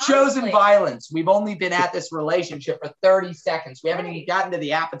 You've chosen Honestly. violence. We've only been at this relationship for 30 seconds. We haven't Right. even gotten to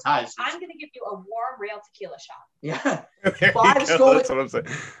the appetizers. I'm gonna give you a warm rail tequila shot. Yeah. There you 5 go, scolding, that's what I'm saying.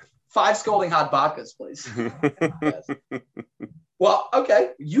 5 scolding hot vodkas, please. Yes. Well,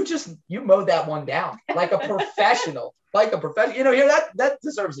 okay. You mowed that one down like a professional. Here that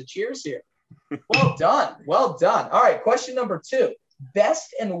deserves a cheers here. Well done. Well done. All right. Question number 2.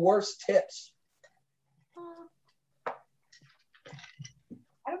 Best and worst tips.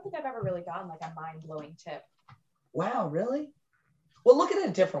 I don't think I've ever really gotten like a mind-blowing tip. Wow, really? Well, look at it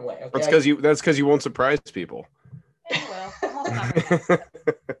a different way. Okay. That's because you won't surprise people. Well, almost not very nice.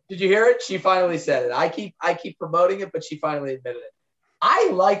 Did you hear it? She finally said it. I keep promoting it, but she finally admitted it. I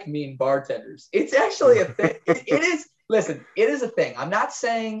like mean bartenders. It's actually a thing. It is. Listen, it is a thing. I'm not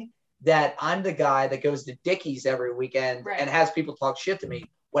saying that I'm the guy that goes to Dickies every weekend Right. and has people talk shit to me.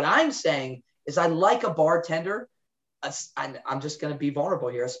 What I'm saying is I like a bartender. I'm just going to be vulnerable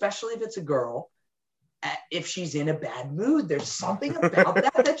here, especially if it's a girl. If she's in a bad mood, there's something about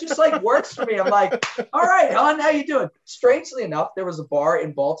that just like works for me. I'm like, all right, hon, how you doing? Strangely enough, there was a bar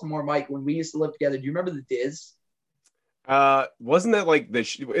in Baltimore, Mike, when we used to live together. Do you remember the Diz? Wasn't that like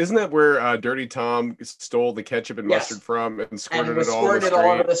isn't that where Dirty Tom stole the ketchup and Yes. mustard from and And squirted it was it all squirted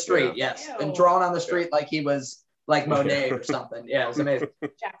all over the street. Yeah. Yes, Ew. and drawn on the street like he was like Monet or something. Yeah, it was amazing.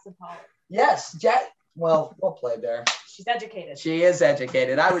 Jackson Pollock. Yes, well played there. She's educated. She is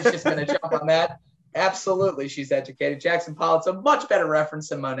educated. I was just going to jump on that. Absolutely, she's educated. Jackson Pollock's a much better reference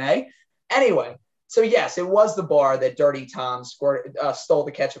than Monet. Anyway, so yes, it was the bar that Dirty Tom stole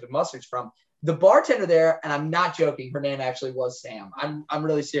the ketchup and mustards from. The bartender there, and I'm not joking, her name actually was Sam. I'm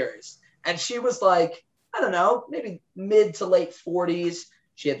really serious. And she was like, I don't know, maybe mid to late 40s.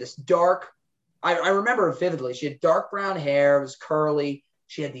 She had this dark, I remember it vividly. She had dark brown hair, it was curly.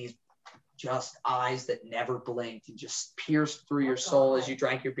 She had these just eyes that never blinked and just pierced through your soul as you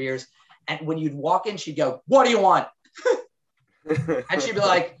drank your beers. And when you'd walk in, she'd go, what do you want? And she'd be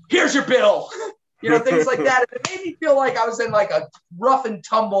like, here's your bill. Things like that. And it made me feel like I was in like a rough and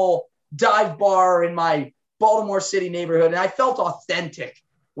tumble dive bar in my Baltimore City neighborhood. And I felt authentic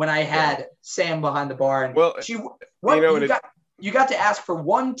when I had Sam behind the bar. And you got to ask for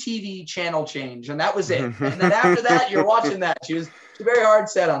one TV channel change, and that was it. And then after that, you're watching that. She was very hard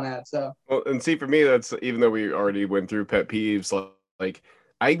set on that. So, well, and see, for me, that's, even though we already went through pet peeves, like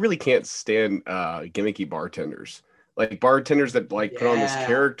I really can't stand gimmicky bartenders. Like bartenders that like put on this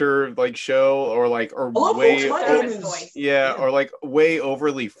character like show or way or like way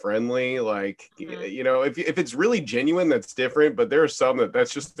overly friendly. Like if it's really genuine, that's different. But there are some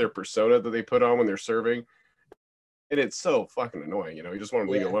that's just their persona that they put on when they're serving. And it's so fucking annoying, you just want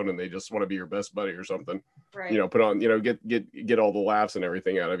to leave it alone and they just want to be your best buddy or something. Right. Put on, get all the laughs and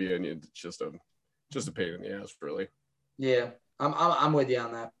everything out of you, and it's just a pain in the ass, really. Yeah, I'm with you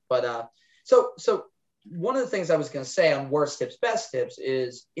on that. But so one of the things I was going to say on worst tips, best tips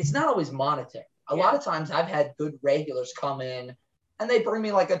is it's not always monetary. A lot of times I've had good regulars come in and they bring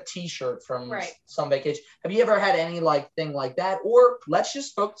me like a T-shirt from some vacation. Have you ever had any thing like that? Or let's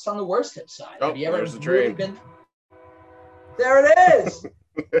just focus on the worst tip side. Oh, have you ever there's the really train. There it is.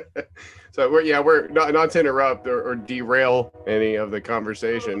 So we're not to interrupt or derail any of the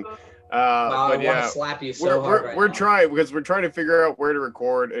conversation. I want yeah, to slap you so hard right we're now. trying because we're trying to figure out where to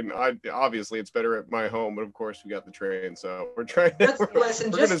record, and obviously it's better at my home, but of course we got the train, so we're trying.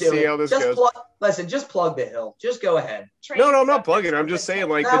 Listen, we're just gonna do see it. how this Just goes. just plug the hill. Just go ahead. No, I'm not plugging. I'm just saying,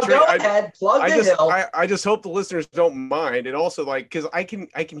 like, No, the train. go ahead. Plug the hill. I just hope the listeners don't mind, and also, like, because I can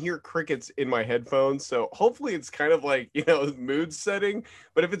hear crickets in my headphones, so hopefully it's kind of like, mood setting.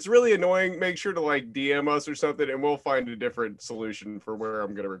 But if it's really annoying, make sure to like DM us or something, and we'll find a different solution for where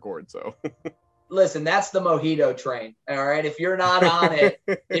I'm gonna record. So. Listen, that's the Mojito train. All right. If you're not on it,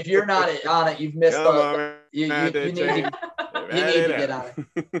 you've missed you need to get on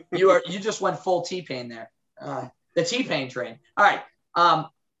it. You just went full T-Pain there. The T-Pain train. All right.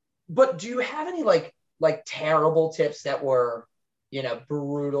 But do you have any like terrible tips that were,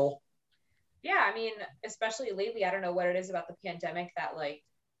 brutal? Yeah, I mean, especially lately, I don't know what it is about the pandemic that like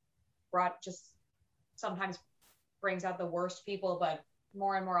just sometimes brings out the worst people, but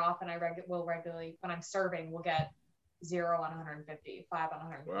more and more often I will regularly, when I'm serving, we'll get 0 on 150, 5 on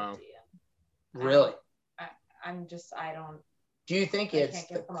 150. Wow. Really? I don't. Do you think it's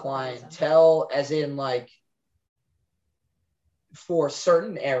the clientele, as in like for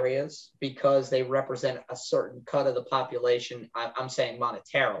certain areas because they represent a certain cut of the population? I'm saying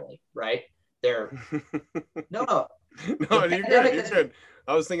monetarily, right? They're no. No, you're good.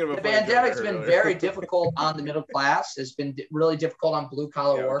 I was thinking about the pandemic's been very difficult on the middle class. It's been really difficult on blue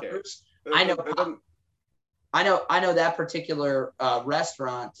collar workers. I know that particular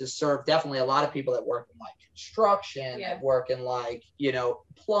restaurant to serve definitely a lot of people that work in like construction, that work in like,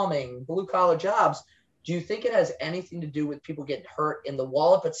 plumbing, blue collar jobs. Do you think it has anything to do with people getting hurt in the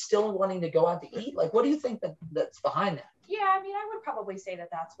wallet, but still wanting to go out to eat? Like, what do you think that's behind that? Yeah, I mean, I would probably say that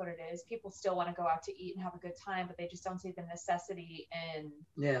that's what it is. People still want to go out to eat and have a good time, but they just don't see the necessity in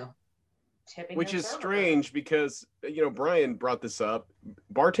tipping. Which is strange because, Brian brought this up.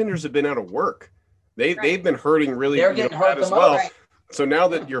 Bartenders have been out of work. They've been hurting really bad as well. Right. So now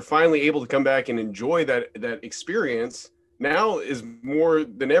that you're finally able to come back and enjoy that experience, now is more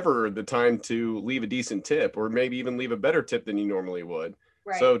than ever the time to leave a decent tip, or maybe even leave a better tip than you normally would.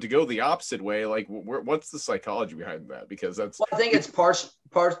 Right. So to go the opposite way, like, what's the psychology behind that? Because I think it's part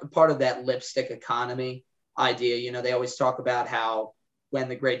of that lipstick economy idea. They always talk about how when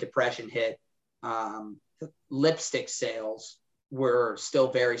the Great Depression hit, lipstick sales were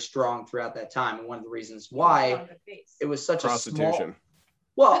still very strong throughout that time, and one of the reasons why it was such prostitution. A small.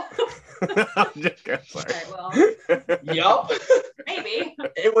 Well, yup. Maybe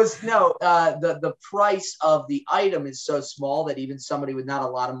it was the price of the item is so small that even somebody with not a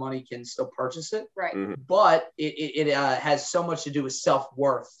lot of money can still purchase it. Right. Mm-hmm. But it has so much to do with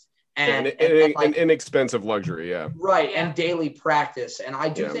self-worth and inexpensive luxury. Yeah. Right. Yeah. And daily practice. And I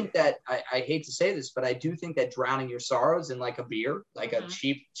do think that I hate to say this, but I do think that drowning your sorrows in like a beer, like a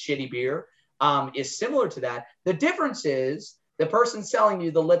cheap, shitty beer, is similar to that. The difference is the person selling you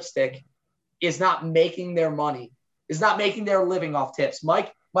the lipstick is not making their money, is not making their living off tips.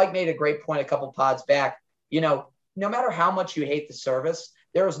 Mike made a great point a couple pods back. No matter how much you hate the service,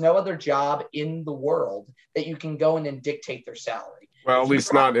 there is no other job in the world that you can go in and dictate their salary. Well, at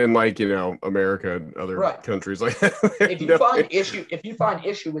least not in like, America and other countries like that. If you find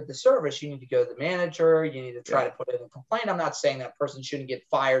issue with the service, you need to go to the manager. You need to try to put in a complaint. I'm not saying that person shouldn't get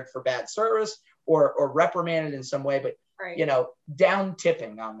fired for bad service or reprimanded in some way, but down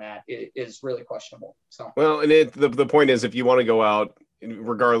tipping on that is really questionable. So and the point is, if you want to go out,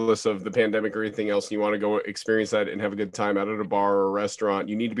 regardless of the pandemic or anything else, and you want to go experience that and have a good time out at a bar or a restaurant,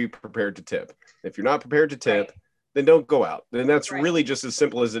 you need to be prepared to tip. If you're not prepared to tip, then don't go out. Then that's really just as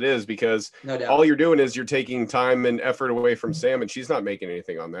simple as it is, because all you're doing is you're taking time and effort away from Sam, and she's not making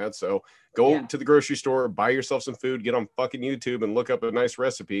anything on that. So go to the grocery store, buy yourself some food, get on fucking YouTube and look up a nice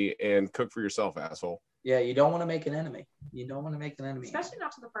recipe and cook for yourself, asshole. Yeah, you don't want to make an enemy. Especially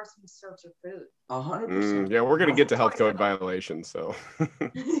not to the person who serves your food. 100%. Yeah, we're going to get to health code violations. So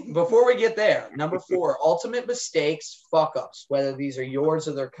before we get there, number 4, ultimate mistakes, fuck ups, whether these are yours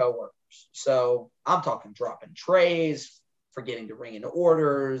or their coworkers. So I'm talking dropping trays, forgetting to ring in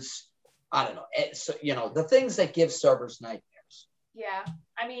orders. I don't know. So, the things that give servers nightmares. Yeah.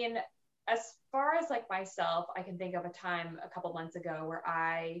 I mean, as far as like myself, I can think of a time a couple months ago where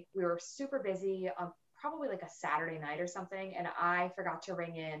we were super busy on probably like a Saturday night or something. And I forgot to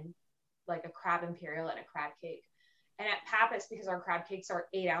ring in like a crab imperial and a crab cake. And at Pappas, because our crab cakes are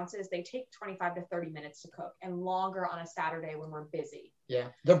 8 ounces, they take 25 to 30 minutes to cook, and longer on a Saturday when we're busy. Yeah,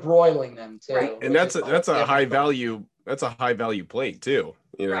 they're broiling them too. Right. And that's a high value. That's a high value plate too.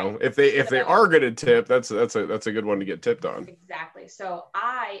 You know, Right. if they are going to tip, that's a good one to get tipped on. Exactly. So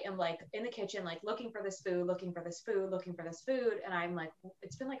I am like in the kitchen, like looking for this food, and I'm like,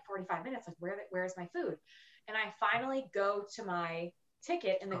 it's been like 45 minutes. Like, where's my food? And I finally go to my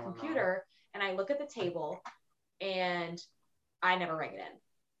ticket in the computer, and I look at the table, and I never rang it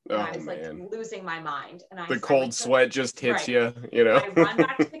in. And I was like losing my mind. And the cold sweat just hits you, you know. I run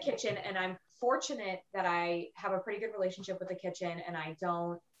back to the kitchen, and I'm fortunate that I have a pretty good relationship with the kitchen, and I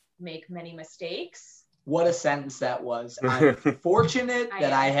don't make many mistakes. What a sentence that was. I'm fortunate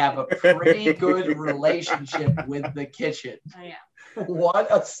that I have a pretty good relationship with the kitchen. I am. What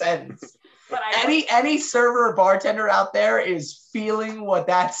a sentence. But any server or bartender out there is feeling what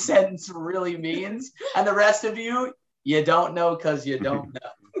that sentence really means. And the rest of you don't know because you don't know.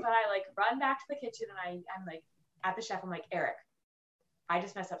 But I like run back to the kitchen, and I'm like at the chef. I'm like, Eric, I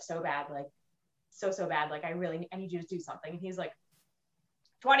just messed up so bad. Like so bad. Like I need you to do something. And he's like,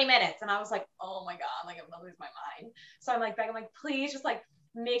 20 minutes. And I was like, oh my God, like I'm gonna lose my mind. So I'm like, please just like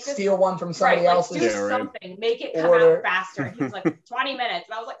make this steal one from somebody else. Like, do something, make it come out faster. And he was like, 20 minutes.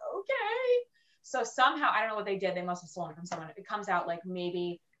 And I was like, okay. So somehow, I don't know what they did. They must have stolen it from someone. It comes out like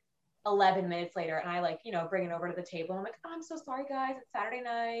maybe 11 minutes later. And I like, bring it over to the table. And I'm like, oh, I'm so sorry, guys. It's Saturday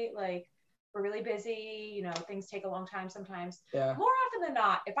night. Like, we're really busy. Things take a long time sometimes. Yeah. More often than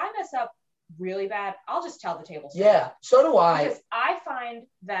not, if I mess up really bad, I'll just tell the table. Yeah, so do I. Because I find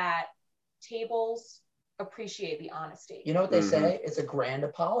that tables appreciate the honesty. You know what they say? It's a grand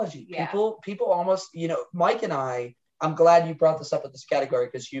apology. Yeah. People almost, Mike and I'm glad you brought this up with this category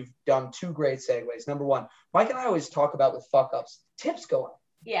because you've done two great segues. Number one, Mike and I always talk about with fuck ups, tips go up.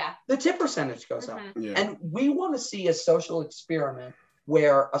 Yeah. The tip percentage goes up. Yeah. And we want to see a social experiment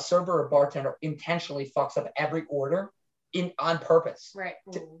where a server or bartender intentionally fucks up every order on purpose. Right.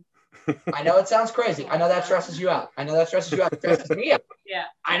 I know it sounds crazy. I know that stresses you out. It stresses me out. Yeah.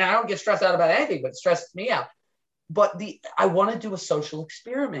 I don't get stressed out about anything, but it stresses me out. But I want to do a social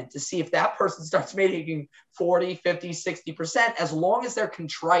experiment to see if that person starts making 40, 50, 60%, as long as they're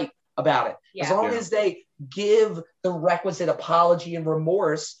contrite about it. Yeah. As long as they give the requisite apology and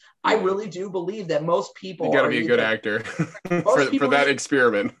remorse, I really do believe that most people you got to be a good actor for that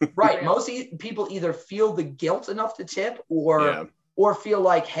experiment. Right. Most people either feel the guilt enough to tip or feel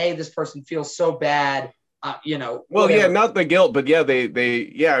like, hey, this person feels so bad, Well, whatever. Yeah, not the guilt, but yeah,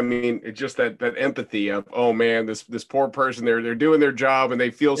 I mean, it's just that empathy of, oh man, this poor person, they're doing their job and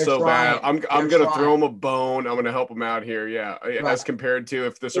they feel so bad. I'm going to throw them a bone. I'm going to help them out here. Yeah. Right. As compared to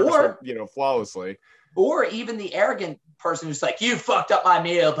if the service went, flawlessly. Or even the arrogant person who's like, you fucked up my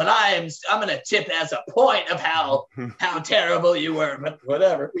meal, but I'm going to tip as a point of how terrible you were, but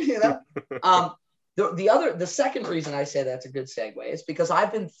whatever, The second reason I say that's a good segue is because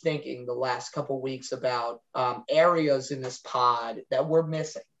I've been thinking the last couple of weeks about areas in this pod that we're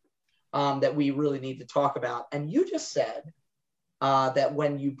missing, that we really need to talk about. And you just said that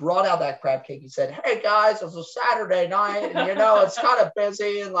when you brought out that crab cake, you said, hey guys, it's a Saturday night and it's kind of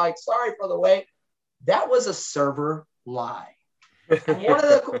busy and like, sorry for the wait. That was a server lie. And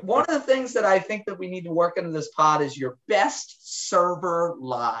one of the things that I think that we need to work into this pod is your best server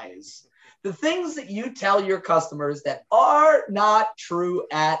lies. The things that you tell your customers that are not true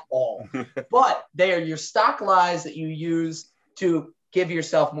at all, but they are your stock lies that you use to give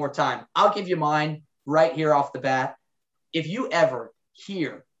yourself more time. I'll give you mine right here off the bat. If you ever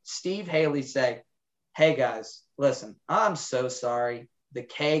hear Steve Haley say, hey guys, listen, I'm so sorry. The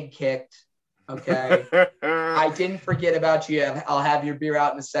keg kicked. Okay. I didn't forget about you. I'll have your beer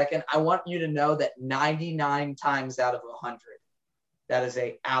out in a second. I want you to know that 99 times out of 100, that is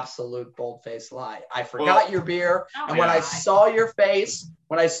a absolute bold-faced lie. I forgot your beer. And when I saw your face,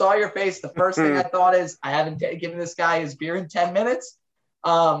 the first thing I thought is, I haven't given this guy his beer in 10 minutes.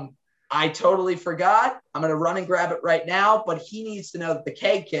 I totally forgot. I'm going to run and grab it right now, but he needs to know that the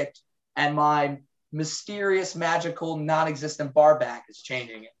keg kicked and my mysterious, magical, non-existent bar back is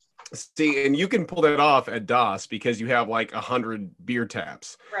changing it. See, and you can pull that off at DOS because you have like 100 beer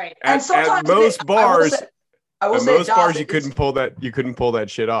taps. Right. At most bars, you couldn't pull that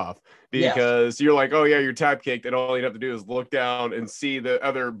shit off because you're like, oh yeah, you're tap kicked, and all you'd have to do is look down and see the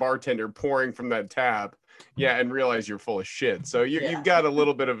other bartender pouring from that tap. Yeah, and realize you're full of shit. So you've got a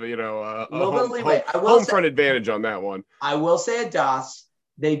little bit of a home front advantage on that one. I will say at DOS,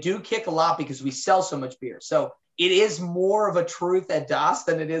 they do kick a lot because we sell so much beer. So it is more of a truth at DOS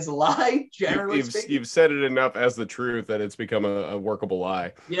than it is a lie, generally speaking. You've said it enough as the truth that it's become a workable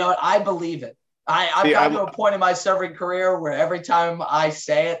lie. You know what? I believe it. I've gotten to a point in my serving career where every time I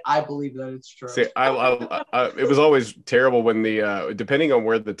say it, I believe that it's true. See, it was always terrible when depending on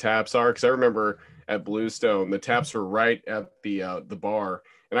where the taps are, because I remember at Bluestone. The taps were right at the bar,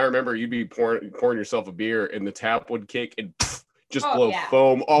 and I remember you'd be pouring yourself a beer, and the tap would kick and just blow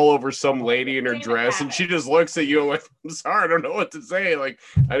foam all over some lady in her dress, and she just looks at you like, "I'm sorry, I don't know what to say." Like,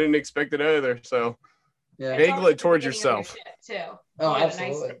 I didn't expect it either. So, angle it towards yourself. Too. Oh, you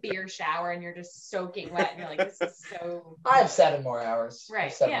absolutely. A nice beer shower, and you're just soaking wet, and you're like, "This is so." I have 7 more hours.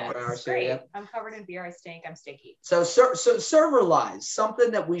 Right. 7 more hours. Great. Here, I'm covered in beer. I stink. I'm stinky. So server lies,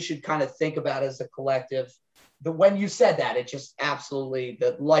 something that we should kind of think about as a collective. When you said that, it just absolutely,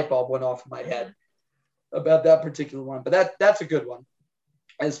 the light bulb went off in my head about that particular one. But that's a good one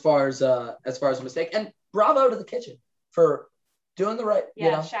as far as a mistake. And bravo to the kitchen for doing the right.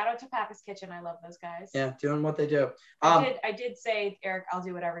 Yeah, shout out to Papa's Kitchen. I love those guys. Yeah, doing what they do. I did say, Eric, I'll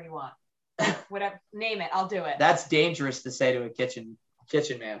do whatever you want. Whatever, name it, I'll do it. That's dangerous to say to a kitchen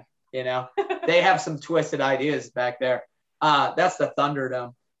man. They have some twisted ideas back there. That's the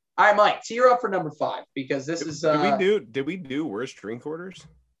Thunderdome. All right, Mike. So you're up for number 5 because this is. Did we do worst drink orders?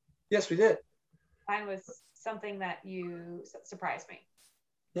 Yes, we did. Mine was something that you surprised me.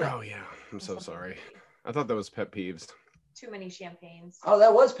 Yeah. Oh yeah, I'm so sorry. I thought that was pet peeves. Too many champagnes. Oh,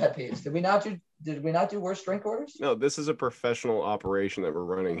 that was pet peeves. Did we not do worst drink orders? No, this is a professional operation that we're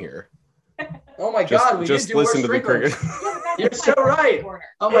running here. Oh my God, we just listen to the cricket. You're so right.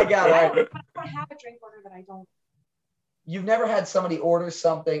 Oh my God, I don't have a drink order that I don't. You've never had somebody order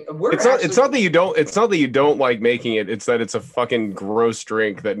something. It's not that you don't like making it. It's that it's a fucking gross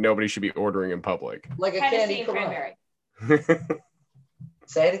drink that nobody should be ordering in public. Like a Hennessy candy cranberry.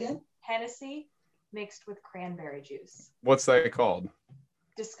 Say it again. Hennessy mixed with cranberry juice. What's that called?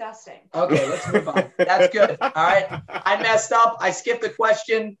 Disgusting. Okay, let's move on. That's good. All right. I messed up. I skipped the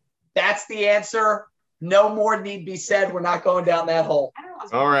question. That's the answer. No more need be said. We're not going down that hole.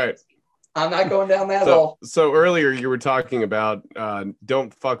 All right. I'm not going down that hole. So earlier you were talking about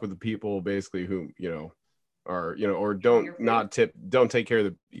don't fuck with the people basically who, are, or don't take care of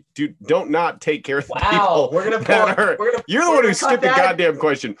the people. We're going to you're the one who skipped the goddamn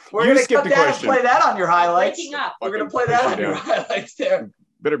question. You skipped the question. Play that on your highlights. We're going to play that on your highlights there.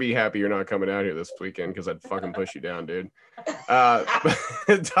 Better be happy you're not coming out here this weekend because I'd fucking push you down, dude.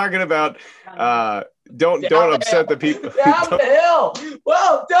 Talking about don't upset the people. Down the hill.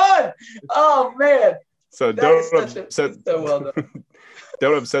 Well done. Oh man. So don't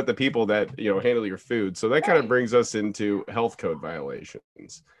upset the people that handle your food. So that kind of brings us into health code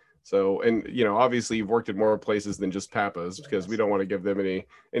violations. So, and obviously you've worked at more places than just Papa's because we don't want to give them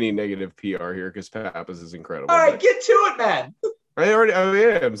any negative PR here because Papa's is incredible. All right, get to it, man. I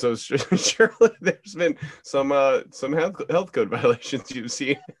am. So surely there's been some health code violations you've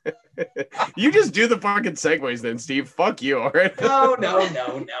seen. You just do the fucking segues then, Steve. Fuck you, all right? No.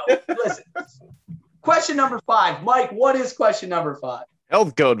 Listen. Question number 5. Mike, what is question number 5?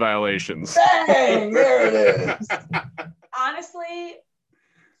 Health code violations. Bang! There it is. Honestly,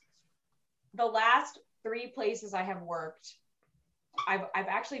 the last 3 places I have worked, I've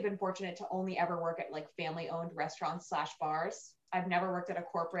actually been fortunate to only ever work at like family-owned restaurants / bars. I've never worked at a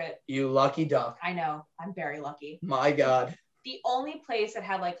corporate. You lucky duck. I know. I'm very lucky. My God. The only place that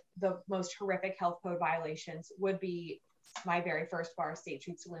had like the most horrific health code violations would be my very first bar, State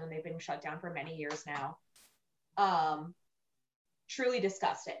Street Saloon. They've been shut down for many years now. Truly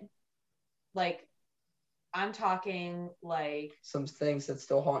disgusting. Like, I'm talking like some things that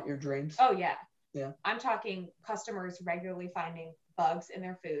still haunt your dreams. Oh yeah. Yeah. I'm talking customers regularly finding bugs in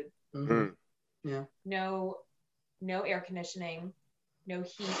their food. Mm-hmm. Yeah. No air conditioning, no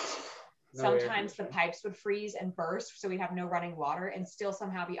heat. Sometimes the pipes would freeze and burst, so we'd have no running water and still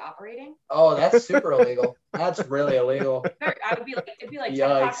somehow be operating. Oh, that's super illegal. That's really illegal. It'd be like 10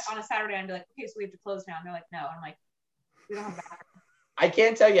 o'clock on a Saturday, and I'd be like, okay, so we have to close now. And they're like, no. And I'm like, we don't have a bathroom. I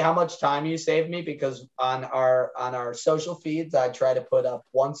can't tell you how much time you saved me because on our social feeds, I try to put up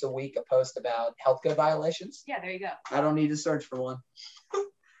once a week a post about health code violations. Yeah, there you go. I don't need to search for one.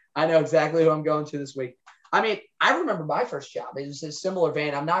 I know exactly who I'm going to this week. I mean, I remember my first job. It was a similar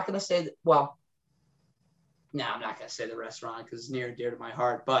vein. I'm not going to say that. Well, no, I'm not going to say the restaurant because it's near and dear to my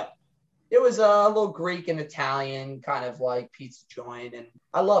heart. But it was a little Greek and Italian kind of like pizza joint. And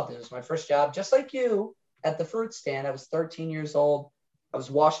I loved it. It was my first job. Just like you at the fruit stand. I was 13 years old. I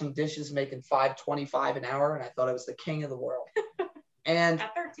was washing dishes, making $5.25 an hour. And I thought I was the king of the world. And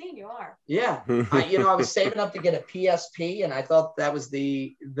at 13, you are. Yeah. I was saving up to get a PSP, and I thought that was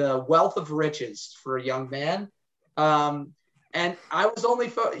the wealth of riches for a young man. And I was only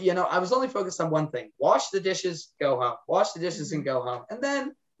focused on one thing: wash the dishes, go home. Wash the dishes and go home. And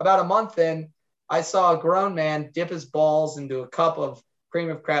then about a month in, I saw a grown man dip his balls into a cup of cream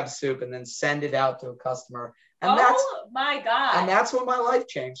of crab soup and then send it out to a customer. And my God. And that's when my life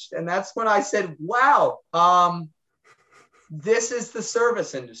changed. And that's when I said, wow, this is the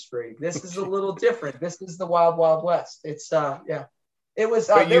service industry. This is a little different. This is the wild, wild west. It's yeah. It was.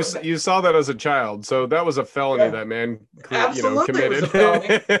 But you saw that as a child, so that was a felony that man, committed. Was a felony.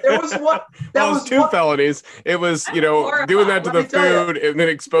 There was one. That was two felonies. It was doing that to the food and then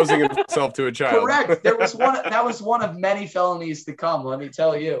exposing himself to a child. Correct. There was one. That was one of many felonies to come. Let me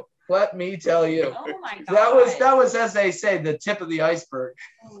tell you. Oh my God. That was as they say, the tip of the iceberg.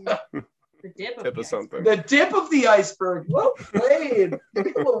 The dip of something. The dip of the iceberg. Well played. Give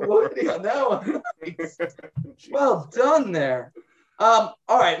him a Woody on that one. Nice. Well done there. All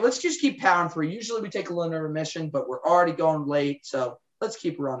right, let's just keep powering through. Usually we take a little intermission, but we're already going late, so let's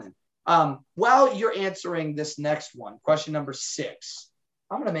keep running. While you're answering this next one, question number 6,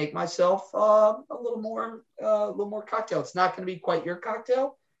 I'm going to make myself a little more cocktail. It's not going to be quite your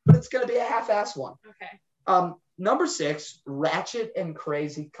cocktail, but it's going to be a half-ass one. Okay. Number 6, ratchet and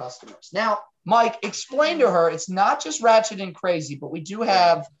crazy customers. Now, Mike, explain to her it's not just ratchet and crazy, but we do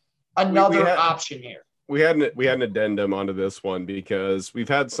have another option here. We had an addendum onto this one because we've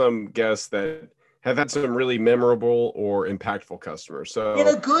had some guests that have had some really memorable or impactful customers. So in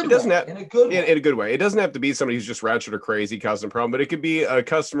a good way. It doesn't have to be somebody who's just ratchet or crazy causing a problem, but it could be a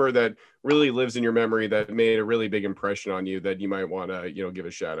customer that really lives in your memory that made a really big impression on you that you might want to give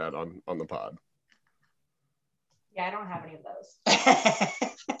a shout out on the pod. Yeah, I don't have any of those.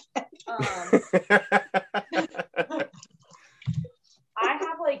 I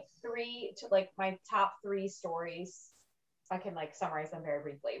have my top 3 stories. I can summarize them very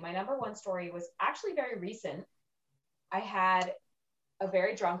briefly. My number 1 story was actually very recent. I had a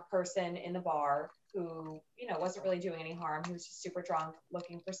very drunk person in the bar who, wasn't really doing any harm. He was just super drunk,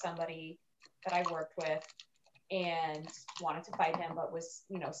 looking for somebody that I worked with and wanted to fight him, but was,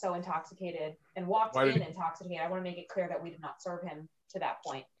 so intoxicated and walked in intoxicated. I want to make it clear that we did not serve him to that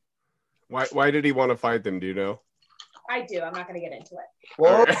point. Why did he want to fight them? Do you know? I do. I'm not going to get into it.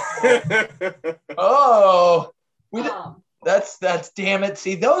 Whoa. That's damn it.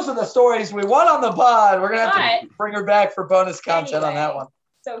 See, those are the stories we want on the pod. We're going to have to bring her back for bonus content on that one.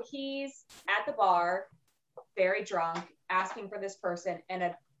 So he's at the bar, very drunk, asking for this person, and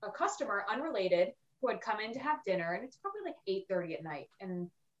a customer, unrelated, who had come in to have dinner, and it's probably 8:30 at night.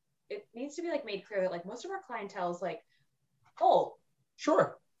 And it needs to be made clear that most of our clientele is old.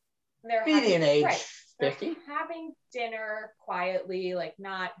 Sure. They're median age, 50. They're having dinner quietly,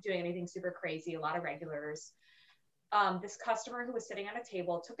 not doing anything super crazy, a lot of regulars. This customer who was sitting at a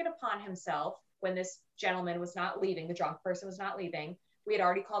table took it upon himself when this gentleman was not leaving, the drunk person was not leaving. We had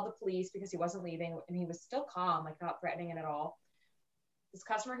already called the police because he wasn't leaving, and he was still calm, not threatening it at all. This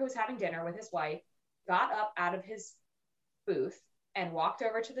customer who was having dinner with his wife got up out of his booth and walked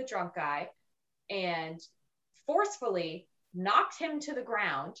over to the drunk guy and forcefully knocked him to the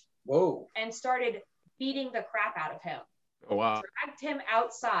ground. Whoa. And started beating the crap out of him. Oh, wow. Dragged him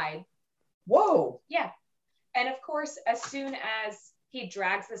outside. Whoa. Yeah. And of course, as soon as he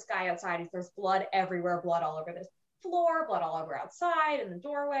drags this guy outside, there's blood everywhere, blood all over the floor, blood all over outside in the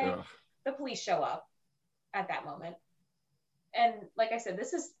doorway. Ugh. The police show up at that moment. And like I said,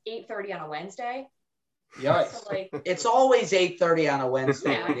 this is 8:30 on a Wednesday. Yikes. So it's always 8:30 on a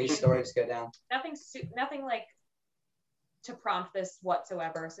Wednesday when these stories go down. Nothing to prompt this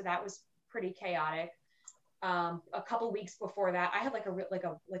whatsoever. So that was pretty chaotic. A couple weeks before that, I had a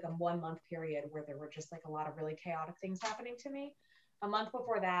 1 month period where there were just a lot of really chaotic things happening to me. A month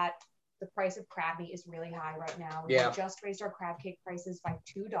before that, the price of crab meat is really high right now. We just raised our crab cake prices by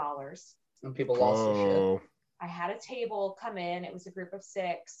 $2. And people lost their shit. I had a table come in. It was a group of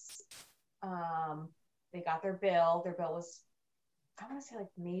 6. They got their bill. Their bill was, I want to say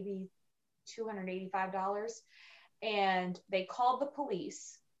maybe $285. And they called the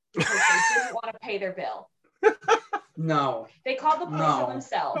police because they didn't want to pay their bill. No. They called the police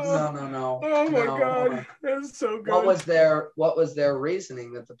themselves. No. Oh my God. That's so good. What was their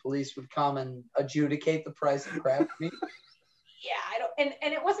reasoning that the police would come and adjudicate the price of crab meat? Yeah, I don't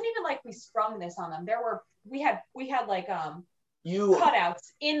and it wasn't even we sprung this on them. We had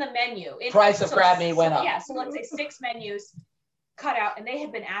cutouts in the menu. Price of crab meat went up. Yeah, so let's say 6 menus cut out, and they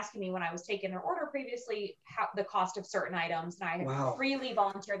had been asking me when I was taking their order previously the cost of certain items, and I had freely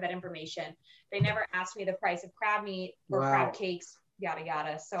volunteered that information. They never asked me the price of crab meat or crab cakes, yada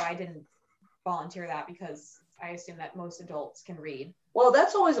yada. So I didn't volunteer that because I assume that most adults can read. Well,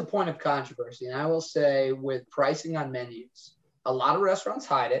 that's always a point of controversy, and I will say with pricing on menus, a lot of restaurants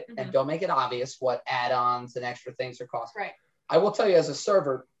hide it and don't make it obvious what add-ons and extra things are costing. Right. I will tell you as a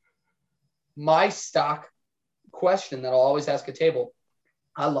server, my stock question that I'll always ask a table,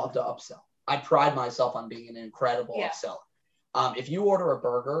 I love to upsell. I pride myself on being an incredible upseller. If you order a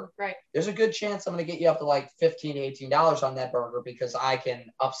burger, there's a good chance I'm going to get you up to like $15 to $18 on that burger because I can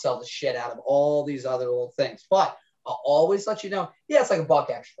upsell the shit out of all these other little things. But I'll always let you know, it's like $1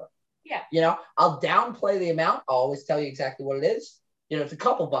 extra. Yeah. You know, I'll downplay the amount. I'll always tell you exactly what it is. You know, it's a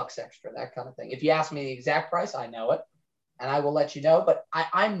couple bucks extra, that kind of thing. If you ask me the exact price, I know it. And I will let you know. But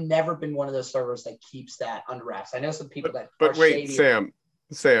I've never been one of those servers that keeps that under wraps. I know some people that But wait, shady.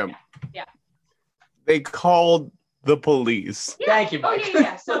 Sam. Yeah. They called the police. Yeah. Thank you, Mike.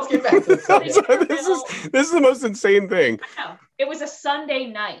 Yeah. So let's get back to the subject. This is the most insane thing. I know. It was a Sunday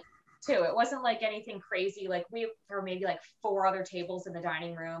night too. It wasn't like anything crazy. Like there were maybe like 4 other tables in the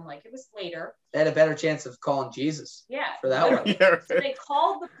dining room. Like it was later. They had a better chance of calling Jesus. Yeah. For that one. Yeah, right. So they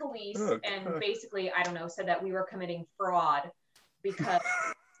called the police and basically, I don't know, said that we were committing fraud because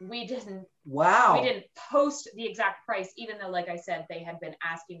we didn't post the exact price, even though, like I said, they had been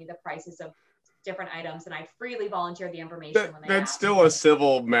asking me the prices of different items, and I freely volunteered the information when they that's asked. still a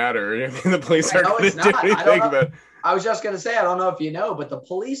civil matter. I mean, the police aren't going to do anything but. I was just going to say, I don't know if you know, but the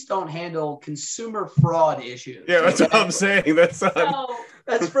police don't handle consumer fraud issues. Yeah, that's what I'm saying. That's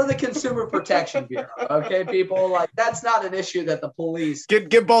for the Consumer Protection Bureau. Okay, people, like that's not an issue that the police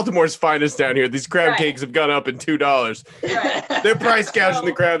get Baltimore's finest down here. These crab cakes have gone up in $2. Right. They're price gouging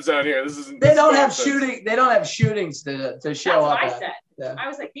the crabs out here. They don't have shootings to show up. That's what I said. Yeah. I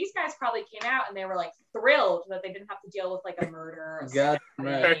was like, these guys probably came out and they were like thrilled that they didn't have to deal with like a murder, like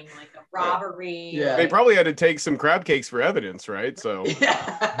a robbery. Yeah. They probably had to take some crab cakes for evidence, right? So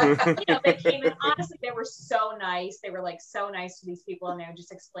they came in. Honestly, they were so nice. They were like so nice to these people, and they would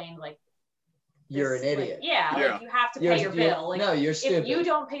just explain like, you're an idiot. Like you have to pay your bill. Like, no, you're stupid. If you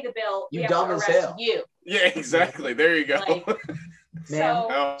don't pay the bill, you dumb as hell. You. Yeah, exactly. There you go. Like, man,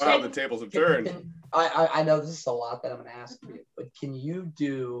 how the tables have turned. I know this is a lot that I'm going to ask you, but can you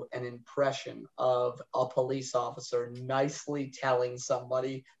do an impression of a police officer nicely telling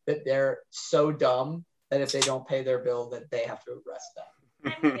somebody that they're so dumb that if they don't pay their bill that they have to arrest them?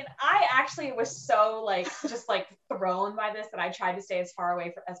 I mean, I actually was so just thrown by this that I tried to stay as far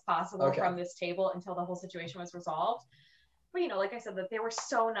away as possible from this table until the whole situation was resolved. But like I said, that they were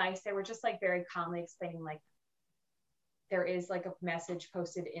so nice. They were just very calmly explaining there is a message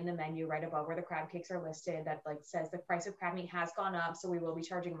posted in the menu right above where the crab cakes are listed that says the price of crab meat has gone up, so we will be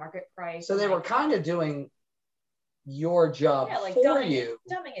charging market price. So they were kind of doing your job for you.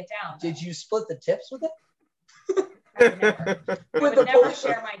 Dumbing it down. Did you split the tips with it? I would never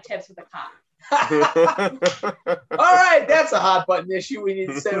share my tips with a cop. All right, that's a hot button issue we need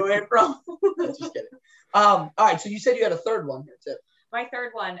to stay away from. Just kidding. All right, so you said you had a third one here too. My third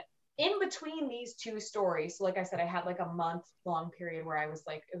one. In between these two stories, so like I said, I had a month-long period where I was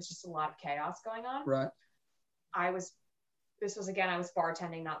it was just a lot of chaos going on. Right. I was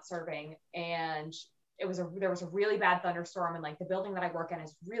bartending, not serving, and there was a really bad thunderstorm, and the building that I work in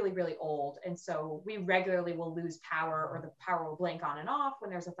is really, really old, and so we regularly will lose power, or the power will blink on and off when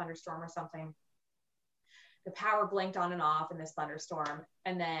there's a thunderstorm or something. The power blinked on and off in this thunderstorm,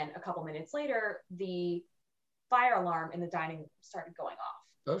 and then a couple minutes later, the fire alarm in the dining room started going off.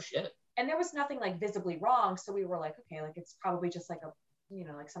 Oh shit. And there was nothing visibly wrong. So we were okay, it's probably just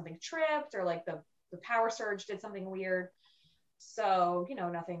something tripped, or the power surge did something weird. So,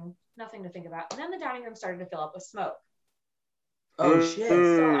 nothing to think about. And then the dining room started to fill up with smoke. Oh shit.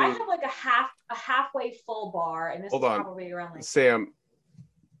 So I have a halfway full bar, and this is probably around Sam,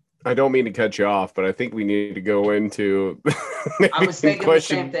 I don't mean to cut you off, but I think we need to go into I was thinking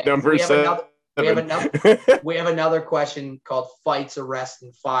question the same thing. number 7. We have another question called fights, arrests,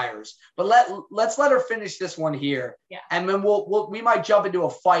 and fires. But let's let her finish this one here. Yeah. And then we might jump into a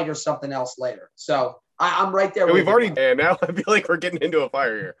fight or something else later. So I'm right there. We've already and now I feel like we're getting into a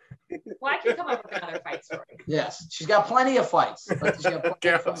fire here. Well, I can come up with another fight story. Yes, she's got plenty of fights.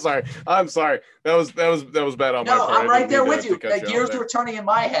 Okay, I'm sorry. That was bad on my part. No, I'm right there with you. The gears were turning in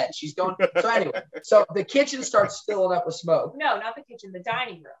my head. She's going. So anyway, so the kitchen starts filling up with smoke. No, not the kitchen. The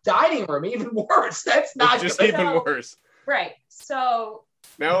dining room. Dining room, even worse. That's not just even worse. Right. So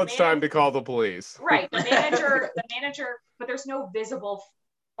now it's time to call the police. Right. The manager, but there's no visible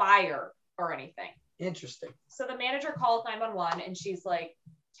fire or anything. Interesting. So the manager calls 911, and she's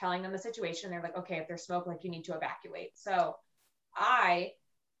telling them the situation. They're okay, if there's smoke, you need to evacuate. So I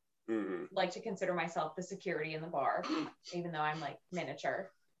like to consider myself the security in the bar, even though I'm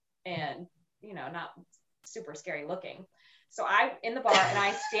miniature and not super scary looking. So I'm in the bar, and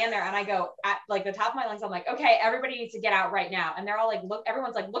I stand there, and I go at the top of my lungs, I'm okay, everybody needs to get out right now. And they're all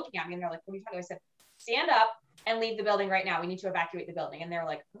everyone's looking at me, and they're what are you talking about? I said, stand up and leave the building right now. We need to evacuate the building. And they're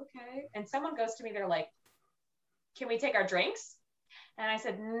okay. And someone goes to me, they're can we take our drinks? And I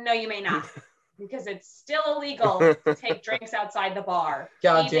said, no, you may not. Because it's still illegal to take drinks outside the bar.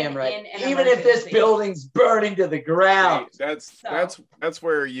 Goddamn right. Even if this building's burning to the ground. That's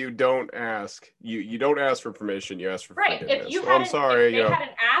where you don't ask. You don't ask for permission. You ask for forgiveness. If you I'm sorry. If they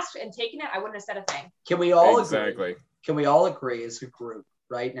hadn't asked and taken it, I wouldn't have said a thing. Can we all agree? Can we all agree as a group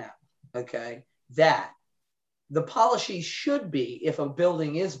right now? Okay, that the policy should be, if a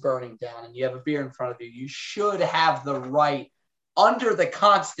building is burning down and you have a beer in front of you, you should have the right under the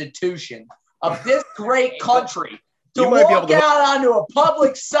Constitution of this great country to walk out onto a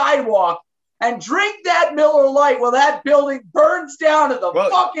public sidewalk and drink that Miller Lite while that building burns down to the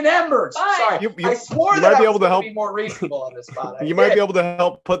fucking embers. Sorry, I swore that I was going to be more reasonable on this spot. You might be able to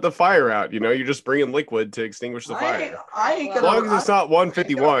help put the fire out. You're just bringing liquid to extinguish the fire. As long as it's not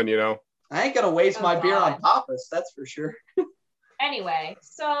 151, I ain't going to waste my beer on Papas, that's for sure. Anyway,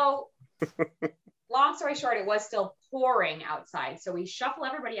 so long story short, it was still pouring outside. So we shuffle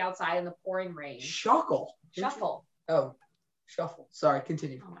everybody outside in the pouring rain. Shuffle. Oh, shuffle. Sorry,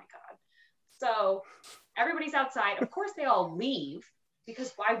 continue. Oh my God. So everybody's outside. Of course, they all leave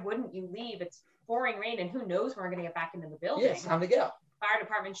because why wouldn't you leave? It's pouring rain and who knows when we're going to get back into the building. Yeah, it's time to go. Fire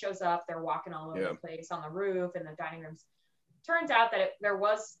department shows up. They're walking all over the place on the roof and the dining rooms. Turns out that there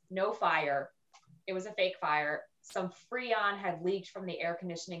was no fire. It was a fake fire. Some Freon had leaked from the air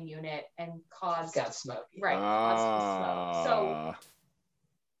conditioning unit and caused smoke. Right, caused the smoke. So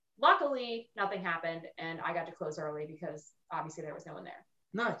luckily, nothing happened, and I got to close early because obviously there was no one there.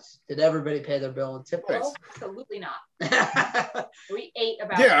 Nice. Did everybody pay their bill and tip? Well, absolutely not. We ate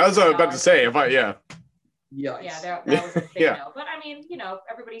about. Yeah, I was about to say Yikes. Yeah, that was a big no. But I mean,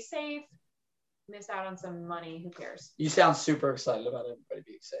 everybody's safe. Miss out on some money. Who cares? You sound super excited about everybody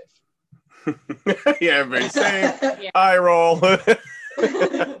being safe. Yeah, everybody's safe. Eye roll.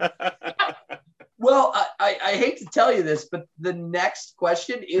 Well, I hate to tell you this, but the next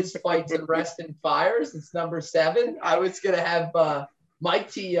question is fights and rest and fires. It's number 7. I was going to have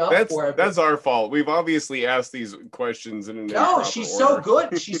Mike tee up for it. That's our fault. We've obviously asked these questions in an No, she's order. So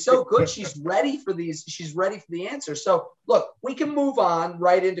good. She's so good. She's ready for these. She's ready for the answer. So, look, we can move on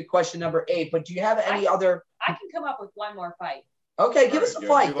right into question number 8, but do you have any other? I can come up with one more fight. Okay, give us a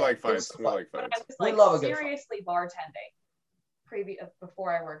fight. We like fights. But I was like seriously bartending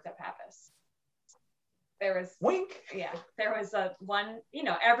before I worked at Pappas. There was wink. Yeah, there was one.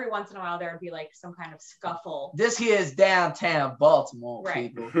 Every once in a while there would be like some kind of scuffle. This here is downtown Baltimore,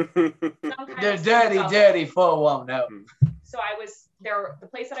 right. People. They're dirty 410. So I was there. The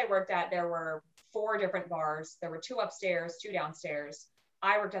place that I worked at, there were 4 different bars. There were 2 upstairs, 2 downstairs.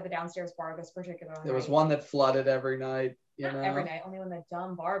 I worked at the downstairs bar this particular night. There was one that flooded every night. Not every night, only when the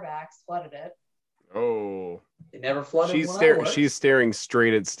dumb barbacks flooded it. Oh. It never flooded. She's staring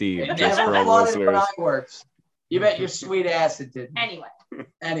straight at Steve. It never flooded when I worked. You bet your sweet ass it didn't.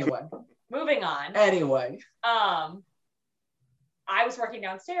 Anyway. Moving on. Anyway. I was working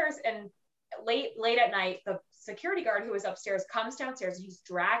downstairs and late at night, the security guard who was upstairs comes downstairs and he's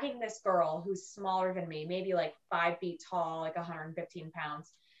dragging this girl who's smaller than me, maybe like 5 feet tall, like 115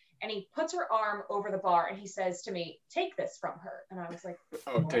 pounds. And he puts her arm over the bar and he says to me, "Take this from her." And I was like,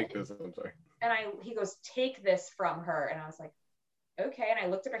 "Oh, take this." I'm sorry. And he goes, "Take this from her." And I was like, "Okay." And I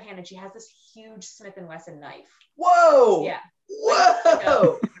looked at her hand and she has this huge Smith & Wesson knife. Whoa. Yeah.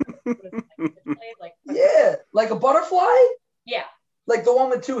 Whoa. Yeah. Like a butterfly? Yeah. Like the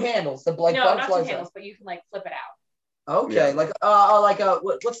one with 2 handles. No, not 2 handles, but you can like flip it out. Okay, yeah.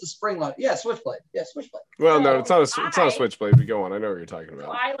 What's the spring line? Yeah, switchblade. Yeah, switchblade. Well, no, it's not a switchblade. But go on. I know what you're talking about.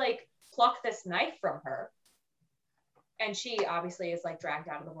 So I pluck this knife from her, and she obviously is dragged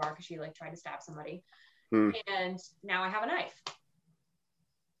out of the bar because she tried to stab somebody, and now I have a knife.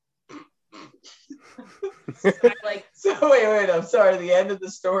 So wait. I'm sorry. The end of the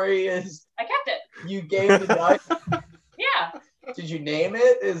story is I kept it. You gave the knife. Yeah. Did you name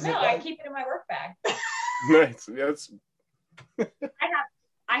it? I keep it in my work bag. Nice. Yes. I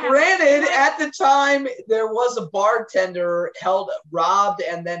have. Granted, at the time there was a bartender robbed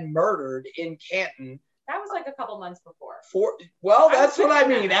and then murdered in Canton. That was a couple months before. That's what I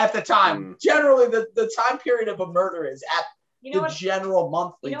mean. At the time, generally the time period of a murder is at general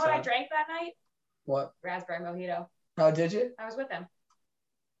monthly. You know what I drank that night? What? Raspberry mojito. Oh, did you? I was with him.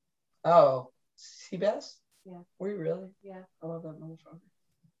 Oh, Seabass? Yeah. Were you really? Yeah. I love that motherfucker.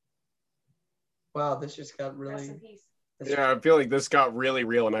 Wow, this just got really. Rest in peace. Yeah, I feel like this got really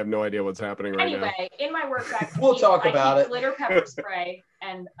real, and I have no idea what's happening right now. Anyway, in my work bag, we'll talk about it. Glitter pepper spray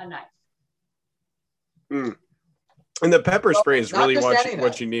and a knife. And the pepper spray is really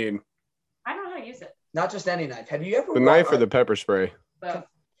what you need. I don't know how to use it. Not just any knife. Have you ever? The knife or the pepper spray? Both.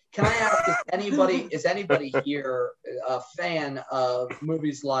 Can I ask, is anybody here a fan of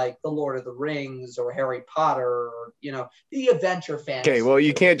movies like The Lord of the Rings or Harry Potter or, the adventure fantasy? Okay, well,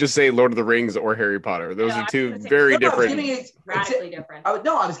 you can't just say Lord of the Rings or Harry Potter. Those are two very different. Radically different. I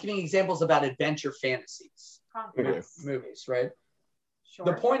was giving examples about adventure fantasies movies, right? Sure.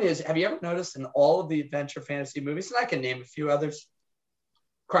 The point is, have you ever noticed in all of the adventure fantasy movies, and I can name a few others,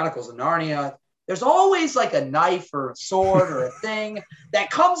 Chronicles of Narnia, there's always like a knife or a sword or a thing that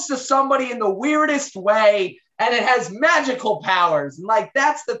comes to somebody in the weirdest way, and it has magical powers. And like,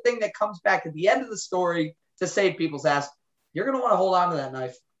 that's the thing that comes back at the end of the story to save people's ass. You're going to want to hold on to that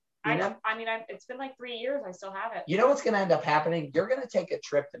knife. It's been like 3 years. I still have it. You know what's going to end up happening? You're going to take a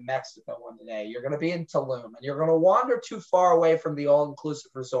trip to Mexico one day. You're going to be in Tulum, and you're going to wander too far away from the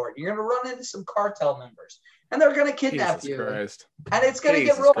all-inclusive resort. You're going to run into some cartel members, and they're going to kidnap you. Christ. And it's going to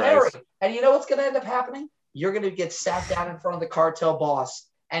get real hairy. And you know what's going to end up happening? You're going to get sat down in front of the cartel boss,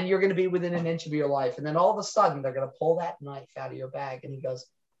 and you're going to be within an inch of your life. And then all of a sudden, they're going to pull that knife out of your bag, and he goes,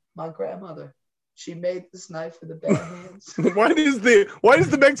 "My grandmother, she made this knife with the bare hands." Why does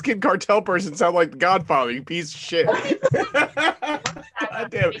the Mexican cartel person sound like the Godfather? You piece of shit. God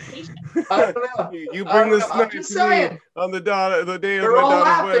damn it. I don't know. You bring this knife to me on the day of my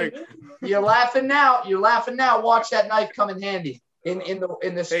daughter's wedding. You're laughing now. Watch that knife come in handy in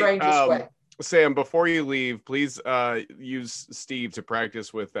the strangest way. Sam, before you leave, please use Steve to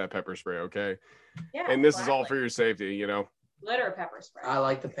practice with that pepper spray, okay? Yeah. And this is all for your safety, Glitter pepper spray. I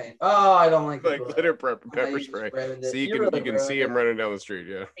like the paint. Oh, I don't like the glitter pepper spray. So you can see him running down the street,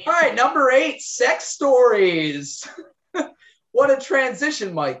 yeah. All right, number 8, sex stories. What a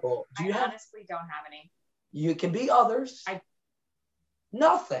transition, Michael. Honestly don't have any. You can be others.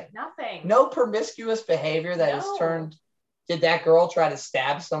 Nothing. No promiscuous behavior that has turned. Did that girl try to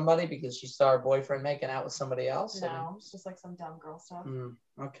stab somebody because she saw her boyfriend making out with somebody else? No, it's just like some dumb girl stuff.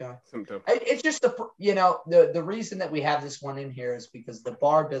 Okay. It's just the reason that we have this one in here is because the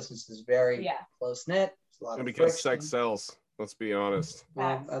bar business is very close knit. And because sex sells. Let's be honest.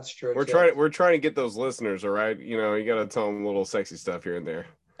 Well, that's true. We're trying to get those listeners, all right? You got to tell them a little sexy stuff here and there.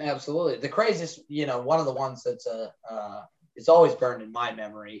 Absolutely. The craziest, one of the ones that's it's always burned in my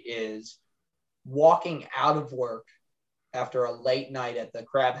memory is walking out of work after a late night at the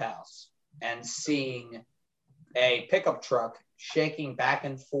Crab House and seeing a pickup truck shaking back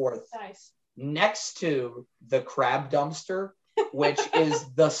and forth next to the crab dumpster, which is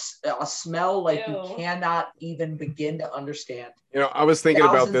a smell like you cannot even begin to understand. I was thinking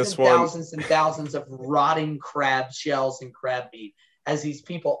about this one. Thousands and thousands of rotting crab shells and crab meat as these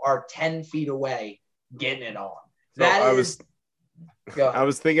people are 10 feet away getting it on. I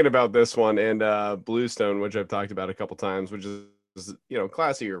was thinking about this one and Bluestone, which I've talked about a couple times, which is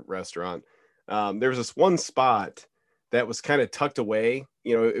classier restaurant. There was this one spot that was kind of tucked away.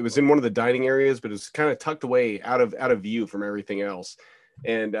 It was in one of the dining areas, but it was kind of tucked away out of view from everything else.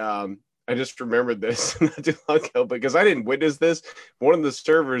 And I just remembered this not too long ago because I didn't witness this. One of the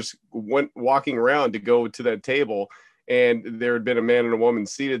servers went walking around to go to that table, and there had been a man and a woman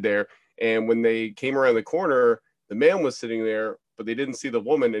seated there. And when they came around the corner, the man was sitting there, but they didn't see the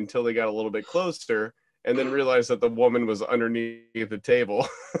woman until they got a little bit closer and then realized that the woman was underneath the table.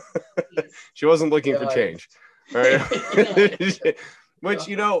 She wasn't looking for change. All right. Which,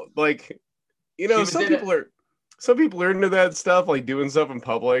 some people are into that stuff, like doing stuff in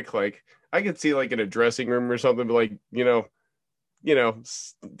public. Like I could see like in a dressing room or something, but like, doing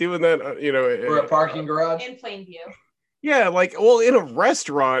that, or a parking garage in plain view. Yeah. Like, well, in a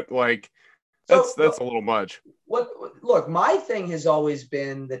restaurant, like that's a little much. Look, my thing has always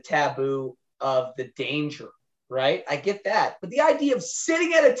been the taboo of the danger, right? I get that. But the idea of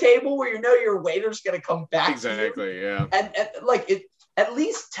sitting at a table where your waiter's going to come back exactly, to you, yeah. And like it, at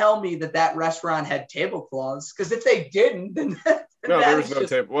least tell me that restaurant had tablecloths, because if they didn't, then no, there was no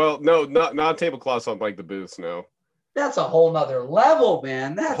table. Well, no, not tablecloths on like the booths, no. That's a whole nother level,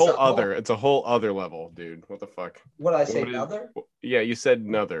 man. That's it's a whole other level, dude. What the fuck? What did I say, another? Yeah, you said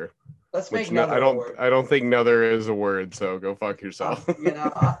another. Let's make another. I don't think "nother" is a word, so go fuck yourself.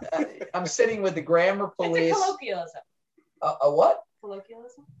 I'm sitting with the grammar police. It's a colloquialism. A what?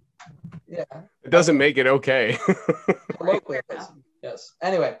 Colloquialism. Yeah. It doesn't make it okay. Colloquialism. Yes.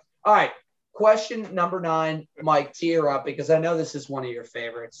 Anyway, all right. Question number 9, Mike, tee her up because I know this is one of your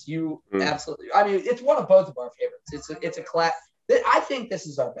favorites. You absolutely. I mean, it's one of both of our favorites. It's a class. I think this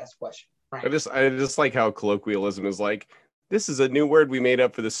is our best question. Right? I just like how colloquialism is like. This is a new word we made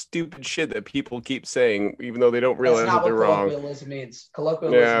up for the stupid shit that people keep saying, even though they don't realize that they're wrong. Colloquialism means.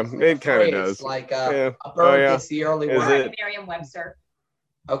 Colloquialism. Yeah, it kind of does. Like a bird gets the early word. Merriam-Webster.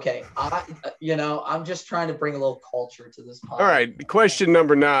 Okay, I'm just trying to bring a little culture to this podcast. All right, question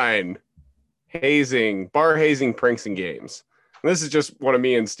number 9. Hazing, bar hazing, pranks, and games. And this is just one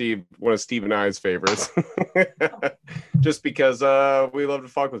of Steve and I's favorites. Just because we love to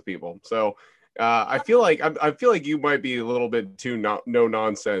fuck with people. So I feel like you might be a little bit too no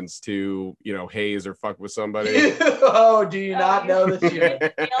nonsense to haze or fuck with somebody. Oh, do you not know that you?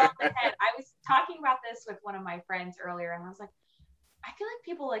 I was talking about this with one of my friends earlier, and I was like, I feel like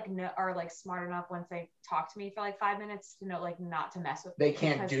people are smart enough once they talk to me for 5 minutes to know not to mess with me. They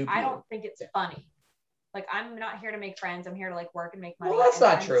can't dupe I you. don't think it's funny. I'm not here to make friends. I'm here to work and make money. Well, that's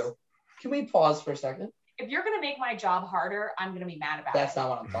not true. Can we pause for a second? If you're gonna make my job harder, I'm gonna be mad about it. That's not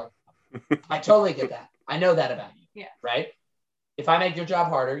what I'm talking about. I totally get that. I know that about you. Yeah. Right? If I make your job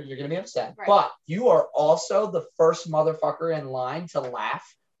harder, you're gonna be upset. Right. But you are also the first motherfucker in line to laugh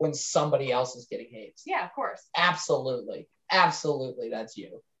when somebody else is getting hazed. Yeah, of course. Absolutely, that's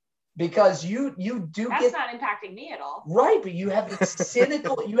you. Because you do that's not impacting me at all. Right, but you have this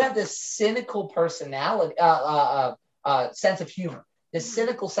cynical personality, sense of humor. This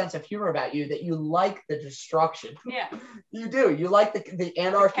cynical sense of humor about you that you like the destruction. Yeah. You do. You like the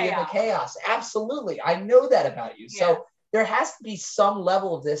anarchy and the chaos. Absolutely. I know that about you. Yeah. So there has to be some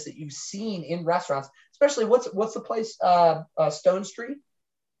level of this that you've seen in restaurants, especially what's the place? Stone Street?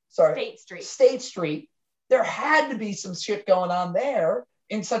 Sorry. State Street. There had to be some shit going on there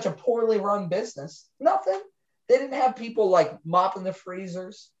in such a poorly run business. Nothing. They didn't have people mopping the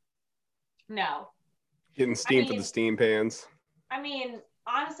freezers. No. Getting steam for the steam pans. I mean,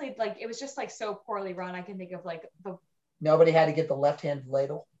 honestly, it was just so poorly run. I can think of the. Nobody had to get the left-hand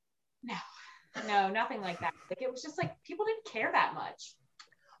ladle. No, nothing like that. It was just people didn't care that much.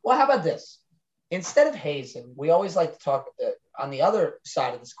 Well, how about this? Instead of hazing, we always like to talk on the other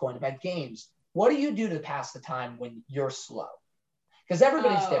side of this coin about games. What do you do to pass the time when you're slow? Because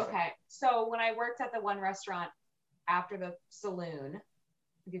everybody's different. Okay. So when I worked at the one restaurant after the saloon,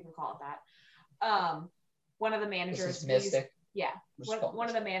 if you can call it that, one of the managers. This is Mystic. One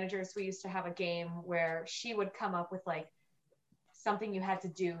of the managers, we used to have a game where she would come up with something you had to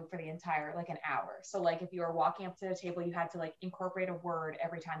do for the entire an hour. So if you were walking up to the table, you had to incorporate a word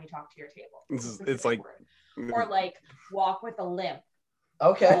every time you talked to your table. It's like word. Or walk with a limp.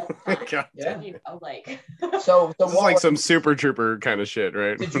 Okay. Yeah. So this is some Super Trooper kind of shit,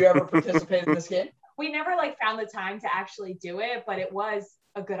 right? Did you ever participate in this game? We never found the time to actually do it, but it was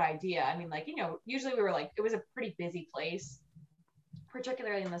a good idea. I mean, usually we were it was a pretty busy place,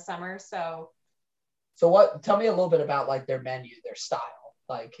 particularly in the summer. So tell me a little bit about their menu, their style,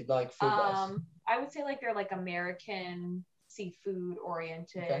 food wise. I would say they're American seafood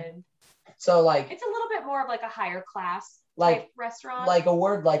oriented. Okay. So it's a little bit more of a higher class type restaurant. A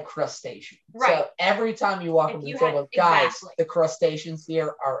word like crustacean. Right. So every time you walk up to the table, guys, the crustaceans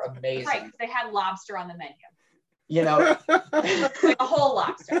here are amazing. Right. They had lobster on the menu. A whole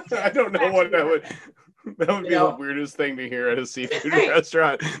lobster. I don't know what that would. That would be the weirdest thing to hear at a seafood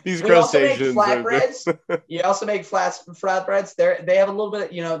restaurant. These crustaceans. You also make flatbreads. They have a little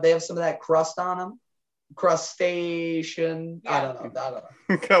bit. They have some of that crust on them. Crustacean. Yeah. I don't know.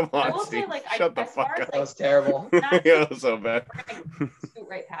 Come on, Steve. Shut the fuck up. That was terrible. That was so bad. Scoot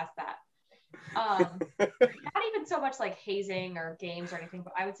right past that. Not even so much hazing or games or anything,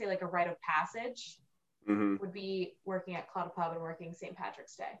 but I would say a rite of passage would be working at Cloud Pub and working St.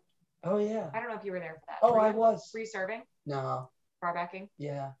 Patrick's Day. Oh yeah. I don't know if you were there for that. Oh, I was. Were you serving? No. Bar backing?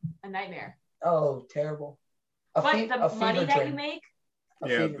 Yeah. A nightmare. Oh, terrible. But the money that you make?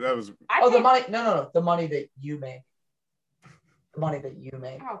 That was. The money. No. The money that you make. The money that you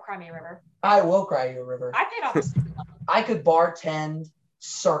make. Oh, cry me a river. I will cry you a river. I paid off the student loan. I could bartend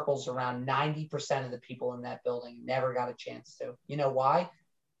circles around 90% of the people in that building. Never got a chance to. You know why?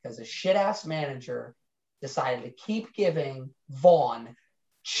 Because a shit ass manager decided to keep giving Vaughn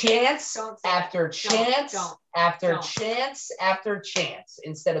chance after chance after chance after chance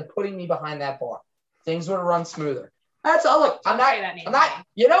instead of putting me behind that bar. Things would have run smoother. That's all. Look, I'm not.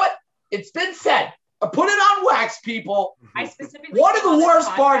 You know what? It's been said. I put it on wax, people. I specifically one of the worst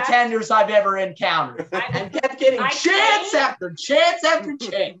bartenders I've ever encountered, and kept getting chance after chance after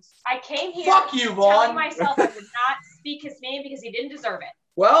chance. I came here. Fuck you, Vaughn. Telling myself I would not speak his name because he didn't deserve it.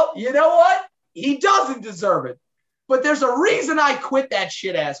 Well, you know what? He doesn't deserve it. But there's a reason I quit that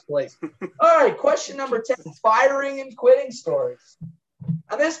shit ass place. All right, question number 10: firing and quitting stories.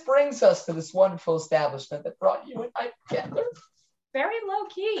 And this brings us to this wonderful establishment that brought you and I together. Very low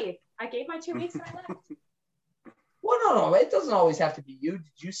key. I gave my 2 weeks and I left. Well, no. It doesn't always have to be you.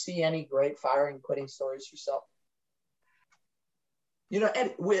 Did you see any great firing and quitting stories yourself?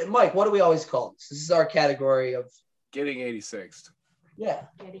 Mike, what do we always call this? This is our category of getting 86th. Yeah.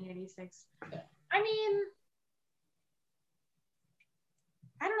 Getting 86. Yeah. I mean,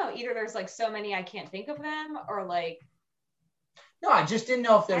 I don't know. Either there's like so many I can't think of them, or like. No, I just didn't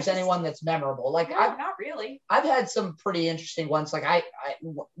know if there's anyone that's memorable. Like, no, not really. I've had some pretty interesting ones. Like I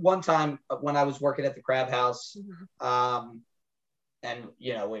one time when I was working at the Crab House, and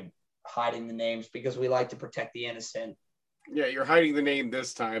we're hiding the names because we like to protect the innocent. Yeah, you're hiding the name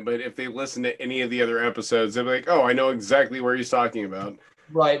this time, but if they listen to any of the other episodes, they'll be like, "Oh, I know exactly where he's talking about."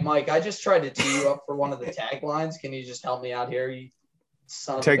 Right, Mike. I just tried to tee you up for one of the taglines. Can you just help me out here? You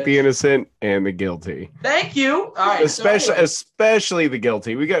son of a Protect bitch. the innocent and the guilty. Thank you. All right, especially the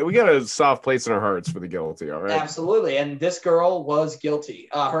guilty. We got a soft place in our hearts for the guilty. All right. Absolutely. And this girl was guilty.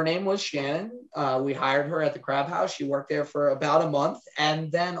 Her name was Shannon. We hired her at the Crab House. She worked there for about a month,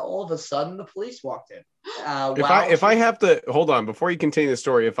 and then all of a sudden, the police walked in. If I have to hold on before you continue the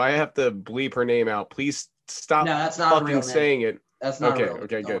story, if I have to bleep her name out, please stop. No, that's not fucking saying it. That's not okay. a real name.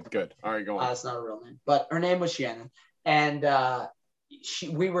 Okay, good. All right, go on. That's not a real name, but her name was Shannon, and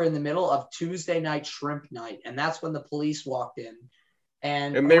we were in the middle of Tuesday night shrimp night, and that's when the police walked in,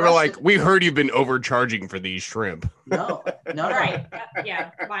 and they were like, "We heard you've been overcharging for these shrimp." No. Right. Yeah,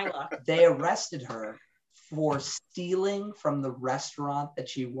 my luck. They arrested her for stealing from the restaurant that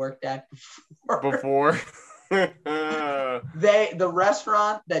she worked at before. The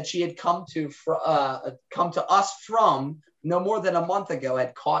restaurant that she had come to us from no more than a month ago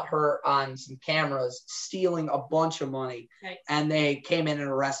had caught her on some cameras stealing a bunch of money. Nice. And they came in and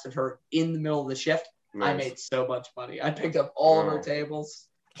arrested her in the middle of the shift. Nice. I made so much money. I picked up all of her tables,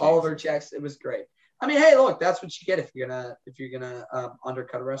 all of her checks. It was great. I mean, hey, look, that's what you get if you're gonna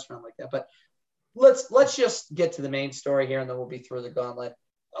undercut a restaurant like that. But let's just get to the main story here, and then we'll be through the gauntlet.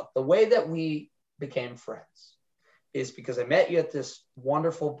 The way that we became friends is because I met you at this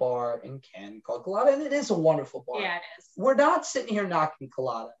wonderful bar in Canton called Colada, and it is a wonderful bar. Yeah, it is. We're not sitting here knocking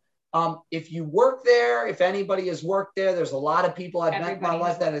Colada. If you work there, if anybody has worked there, there's a lot of people I've met in my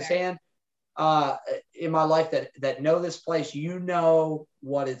life that in my life that know this place. You know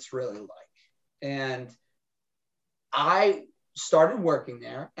what it's really like. And I started working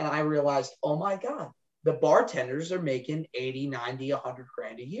there, and I realized, oh my God, the bartenders are making 80, 90, 100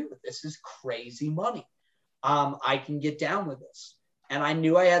 grand a year. This is crazy money. I can get down with this. And I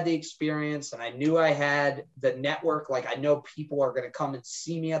knew I had the experience, and I knew I had the network. Like, I know people are going to come and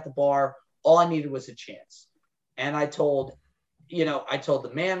see me at the bar. All I needed was a chance. And I told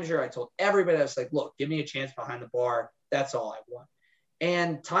the manager, I told everybody, I was like, look, give me a chance behind the bar. That's all I want.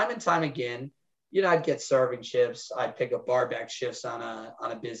 And time again, I'd get serving shifts. I'd pick up bar back shifts on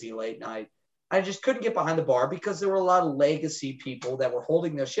a busy late night. I just couldn't get behind the bar because there were a lot of legacy people that were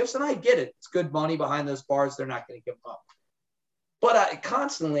holding their shifts. And I get it. It's good money behind those bars. They're not going to give up. But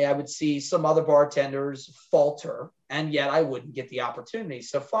I would see some other bartenders falter, and yet I wouldn't get the opportunity.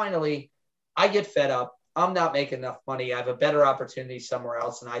 So finally, I get fed up. I'm not making enough money. I have a better opportunity somewhere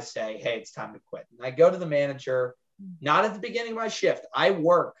else. And I say, hey, it's time to quit. And I go to the manager, not at the beginning of my shift. I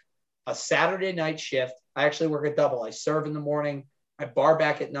work a Saturday night shift. I actually work a double. I serve in the morning. I bar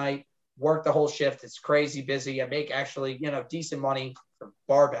back at night, work the whole shift. It's crazy busy. I make actually, decent money for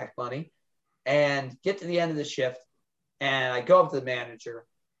bar back money, and get to the end of the shift. And I go up to the manager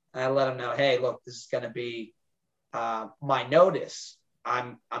and I let him know, hey, look, this is going to be my notice.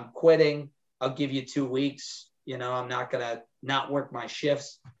 I'm quitting. I'll give you 2 weeks. I'm not going to not work my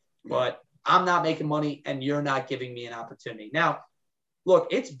shifts, but I'm not making money and you're not giving me an opportunity. Now, look,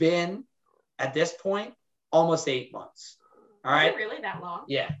 it's been at this point almost 8 months. All right. Is it really that long?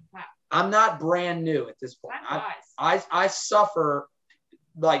 Yeah. Wow. I'm not brand new at this point. I suffer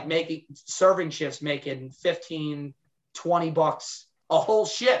like serving shifts, making 15, 20 bucks a whole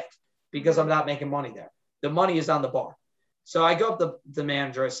shift because I'm not making money there. The money is on the bar. So I go up to the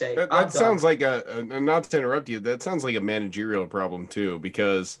manager. I say, that sounds like not to interrupt you, that sounds like a managerial problem too,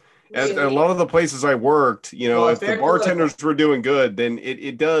 because at a lot of the places I worked, if the bartenders were doing good, then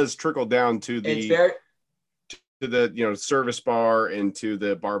it does trickle down to the service bar and to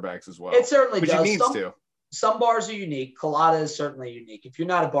the barbacks as well. It certainly does. It needs to. Some bars are unique. Colada is certainly unique. If you're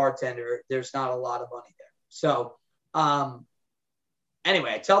not a bartender, there's not a lot of money there. So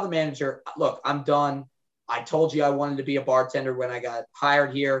anyway, I tell the manager, look, I'm done. I told you I wanted to be a bartender when I got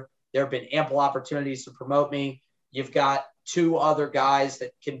hired here. There have been ample opportunities to promote me. You've got 2 other guys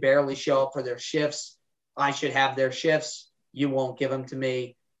that can barely show up for their shifts. I should have their shifts. You won't give them to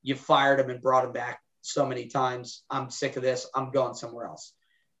me. You fired them and brought them back so many times. I'm sick of this. I'm going somewhere else.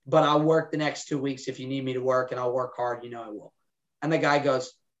 But I'll work the next 2 weeks if you need me to work, and I'll work hard. I will. And the guy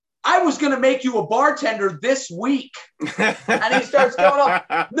goes, I was going to make you a bartender this week. And he starts going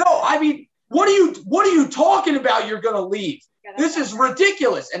up. No, I mean, what are you talking about? You're going to leave. This is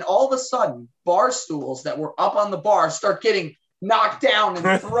ridiculous. And all of a sudden, bar stools that were up on the bar start getting knocked down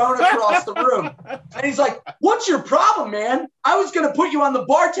and thrown across the room. And he's like, what's your problem, man? I was going to put you on the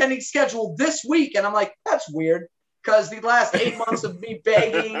bartending schedule this week. And I'm like, that's weird. Because the last 8 months of me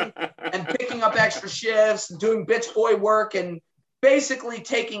begging and picking up extra shifts and doing bitch boy work and basically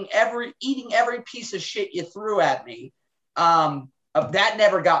eating every piece of shit you threw at me, that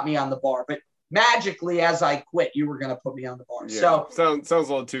never got me on the bar. But magically, as I quit, you were going to put me on the bar. Yeah. So sounds a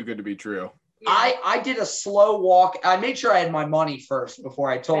little too good to be true. Yeah. I did a slow walk. I made sure I had my money first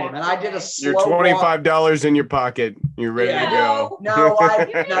before I told him. And I did a slow You're $25 walk. in your pocket. You're ready to go. No, You're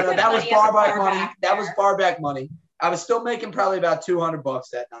no, that was money at the barback bar money. back That was there. barback money. I was still making probably about $200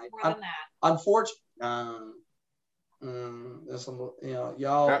 that night. More than that. Unfortunately,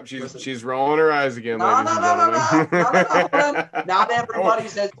 y'all. Yep, listen. she's rolling her eyes again, No, ladies and gentlemen. no. Not everybody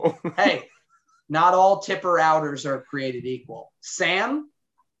says, hey, not all tipper outers are created equal. Sam,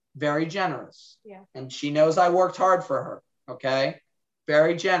 very generous. Yeah. And she knows I worked hard for her. Okay.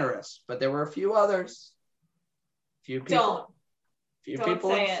 Very generous. But there were a few others. Few people Don't in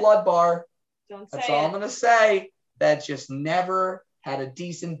say it. Flood Bar. Don't say That's all I'm it. going to say. That just never had a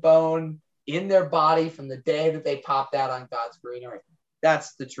decent bone in their body from the day that they popped out on God's green earth.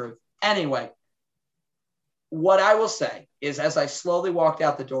 That's the truth. Anyway, what I will say is as I slowly walked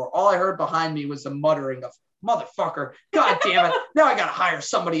out the door, all I heard behind me was the muttering of, motherfucker, God damn it, now I got to hire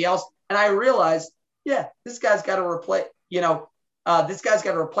somebody else. And I realized, yeah, this guy's got to replace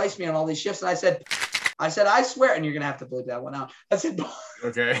me on all these shifts. And I said, I swear, and you're going to have to bleep that one out. I said,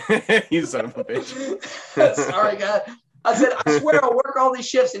 Okay. You son of a bitch. sorry, God. I said, I swear I'll work all these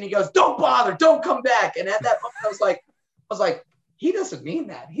shifts. And he goes, don't bother. Don't come back. And at that moment, I was like, he doesn't mean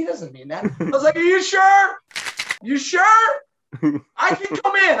that. He doesn't mean that. I was like, are you sure? You sure? I can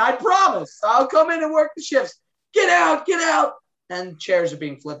come in. I promise. I'll come in and work the shifts. Get out. And chairs are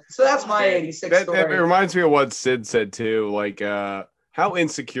being flipped. So that's my 86 That story. reminds me of what Sid said too. Like, how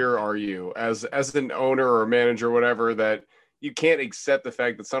insecure are you as an owner or manager or whatever that you can't accept the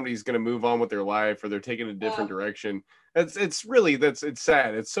fact that somebody's going to move on with their life or they're taking a different direction? It's really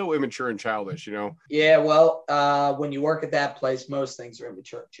sad. It's so immature and childish, you know? Yeah, well, when you work at that place, most things are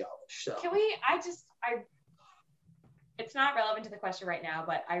immature and childish. So. Can we? It's not relevant to the question right now,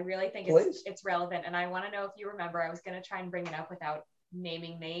 but I really think it's relevant, and I want to know if you remember. I was going to try and bring it up without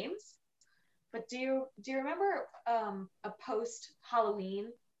naming names, but do you remember a post Halloween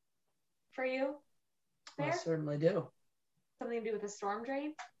for you? I certainly do. Something to do with the storm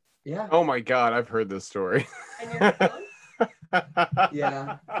drain? Yeah. Oh my God, I've heard this story. And your phone?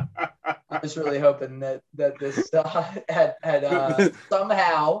 Yeah. I was really hoping that this had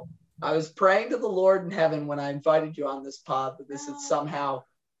somehow. I was praying to the Lord in heaven when I invited you on this pod that this had somehow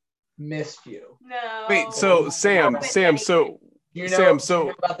missed you. No. Wait, so Sam, so you know, Sam, do you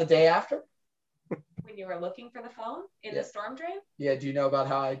know about the day after? When you were looking for the phone in the storm drain? Yeah, do you know about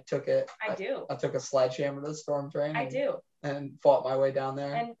how I took it? I do. I took a sledgehammer to the storm drain. I do. And fought my way down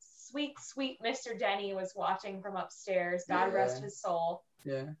there. And sweet Mr. Denny was watching from upstairs, God rest his soul.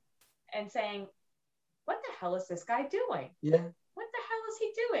 Yeah. And saying, what the hell is this guy doing? Yeah. What the hell is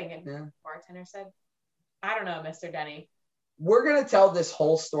he doing? And the bartender said, I don't know, Mr. Denny. We're going to tell this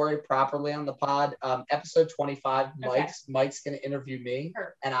whole story properly on the pod. Episode 25, Okay. Mike's going to interview me,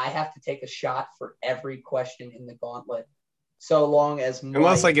 and I have to take a shot for every question in the gauntlet. So long as Mike...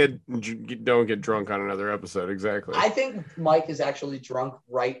 Unless I don't get drunk on another episode, exactly. I think Mike is actually drunk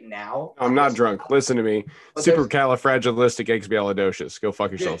right now. I'm not drunk. Listen to me. Supercalifragilisticexpialidocious. Go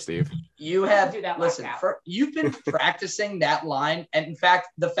fuck yourself, Steve. You have you've been practicing that line, and in fact,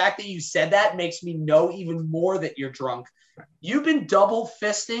 the fact that you said that makes me know even more that you're drunk. You've been double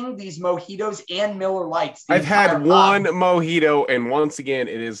fisting these mojitos and Miller Lights. I've had one mojito, and once again,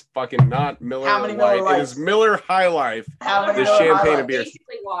 it is fucking not Miller Light. It is Miller High Life. How many the Miller champagne High and beer.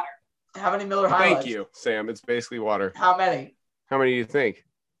 Basically water. How many Miller High Lights? Thank you, Sam. It's basically water. How many? How many do you think?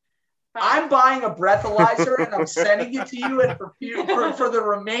 I'm buying a breathalyzer and I'm sending it to you, and for the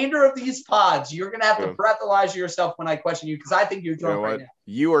remainder of these pods, you're gonna have to breathalyze yourself when I question you, because I think you're drunk right now.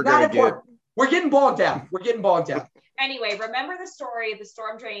 You are gonna get. We're getting bogged down. Anyway, remember the story, the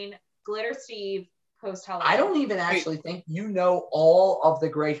storm drain, Glitter Steve, post Halloween. I don't even actually think you know all of the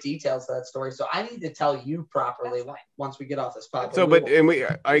great details of that story, so I need to tell you properly once we get off this pod. So,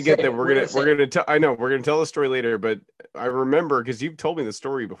 I get that we're gonna tell. I know we're gonna tell the story later, but I remember because you've told me the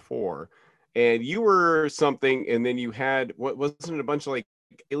story before, and you were something, and then you had what wasn't it a bunch of like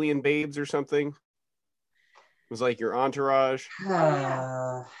alien babes or something? It was like your entourage.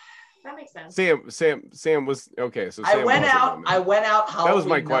 That makes sense. Sam was okay. So I Sam went wasn't out. one I then. went out Halloween. That was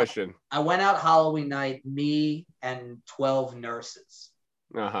my night. question. I went out Halloween night. Me and 12 nurses.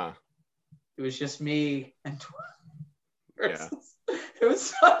 It was just me and 12 nurses. Yeah. It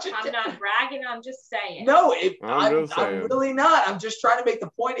was such a. I'm not bragging. I'm just saying. No, I'm just saying. I'm really not. I'm just trying to make the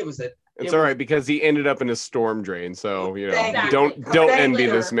point. It's all right because he ended up in a storm drain. So Thank don't you. envy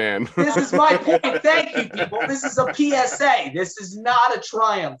this man. This is my point. Thank you, people. This is a PSA. This is not a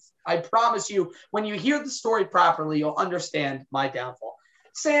triumph. I promise you. When you hear the story properly, you'll understand my downfall.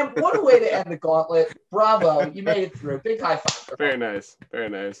 Sam, what a way to end the gauntlet. Bravo. You made it through. Big high five. Very nice. Very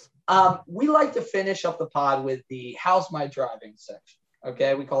nice. We like to finish up the pod with the how's my driving section.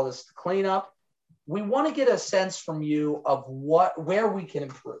 Okay. We call this the cleanup. We want to get a sense from you of where we can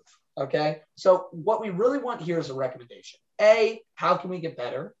improve. Okay. So what we really want here is a recommendation. A, how can we get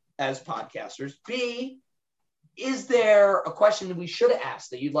better as podcasters? B, is there a question that we should have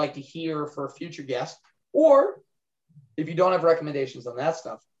asked that you'd like to hear for a future guest? Or if you don't have recommendations on that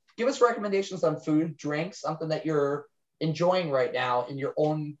stuff, give us recommendations on food, drink, something that you're enjoying right now in your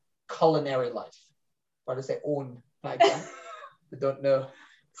own culinary life. Why do I say own? I don't know.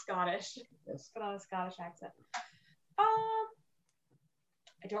 Scottish. Yes. Put on a Scottish accent.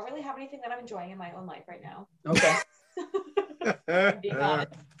 I don't really have anything that I'm enjoying in my own life right now. Okay. Being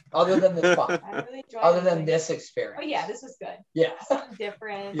honest. Other than this pod. I really enjoy Other than anything. this experience. Oh yeah, this was good. Yeah. Something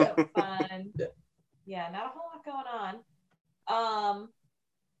different, Yeah. something fun. Yeah. Yeah, not a whole lot going on.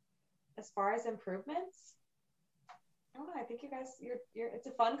 As far as improvements, I don't know. I think you guys, it's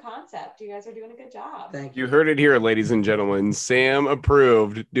a fun concept. You guys are doing a good job. Thank you. You heard it here, ladies and gentlemen. Sam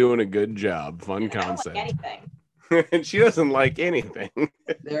approved, doing a good job. Fun concept. I don't like anything. And she doesn't like anything.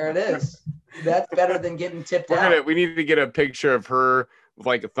 There it is. That's better than getting tipped out. We need to get a picture of her with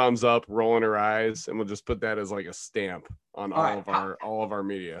like a thumbs up, rolling her eyes, and we'll just put that as like a stamp on all of our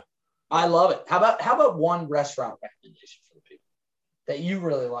media. I love it. How about one restaurant recommendation for the people that you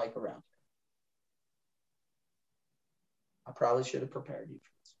really like around here? I probably should have prepared you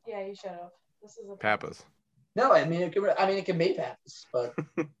for this. Yeah, you should have. This is a Pappas. No, it can be Pappas, but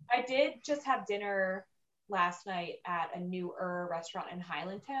I did just have dinner last night at a newer restaurant in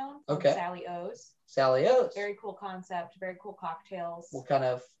Highlandtown. Okay. Sally O's. Sally O's. Very cool concept. Very cool cocktails. What kind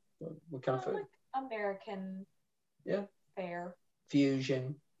of food? Like American. Yeah. Fare.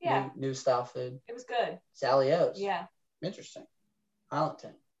 Fusion. Yeah. New style food. It was good. Sally O's. Yeah. Interesting.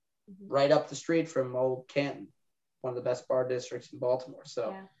 Highlandtown. Right up the street from Old Canton, one of the best bar districts in Baltimore.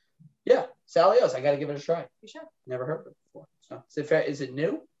 So, yeah, Sally O's. I got to give it a try. You should. Never heard of it before. So, is it fair? Is it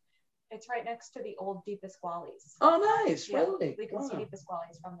new? It's right next to the old Di Pasquale's. Oh, nice. Yeah, Really? we can see Di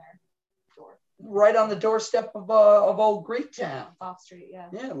Pasquale's from their door. Right on the doorstep of Old Greek Town. Off street, yeah.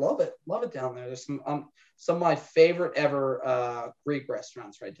 Yeah, love it down there. There's some of my favorite ever Greek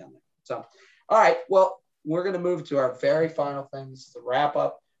restaurants right down there. So, all right, well, we're gonna move to our very final things to wrap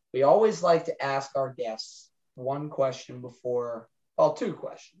up. We always like to ask our guests one question before, two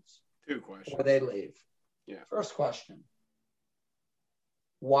questions. Before they leave. Yeah. First question: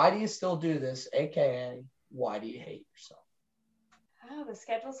 why do you still do this? AKA, why do you hate yourself? Oh, the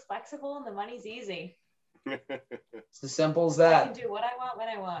schedule's flexible and the money's easy. It's as simple as I that. can do what I want when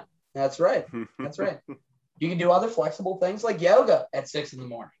I want. That's right. That's right. You can do other flexible things like yoga at 6 a.m. You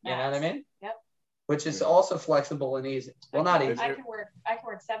know what I mean? Yep. Which is also flexible and easy. Well, not easy. I can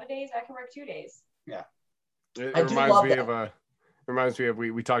work 7 days. I can work 2 days. Yeah. It I do love that. reminds me of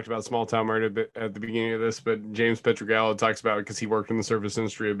we talked about small town murder at the beginning of this, but James Petrogallo talks about it because he worked in the service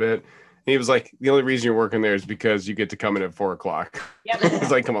industry a bit. And he was like, the only reason you're working there is because you get to come in at 4:00. Yep. It's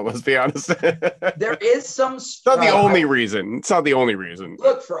like, come on, let's be honest. There is some. It's not the only reason. It's not the only reason.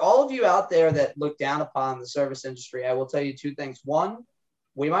 Look, for all of you out there that look down upon the service industry, I will tell you two things. One,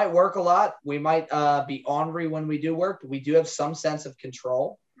 we might work a lot. We might be ornery when we do work, but we do have some sense of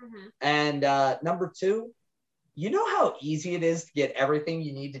control. Mm-hmm. And number two, you know how easy it is to get everything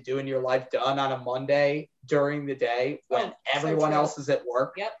you need to do in your life done on a Monday during the day when everyone else is at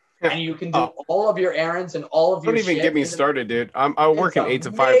work? Yep. And you can do all of your errands and all of your Don't even shit. get me started, dude. I work an 8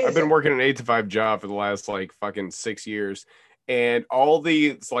 to 5. I've been working an 8 to 5 job for the last like fucking 6 years. And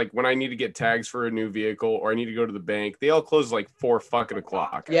it's like when I need to get tags for a new vehicle or I need to go to the bank, they all close like 4 fucking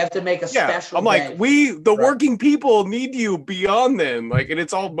o'clock. You have to make a special. I'm like, working people need you beyond then. Like, and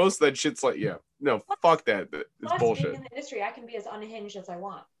it's all, most of that shit's like, fuck that. It's bullshit. Being in the industry, I can be as unhinged as I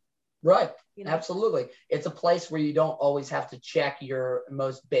want. Right. You know? Absolutely. It's a place where you don't always have to check your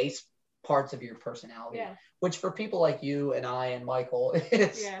most base parts of your personality, which for people like you and I and Michael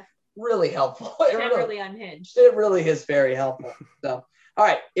is really helpful. Really unhinged. It really is very helpful. So, all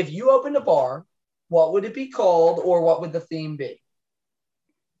right. If you opened a bar, what would it be called or what would the theme be?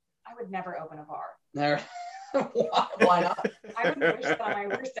 I would never open a bar. There. Why not? I would wish that on my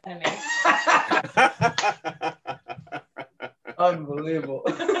worst enemy. Unbelievable.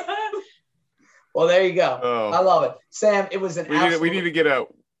 Well, there you go. Oh. I love it, Sam. It was an we need to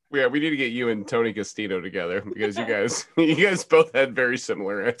get you and Tony Castillo together because you guys both had very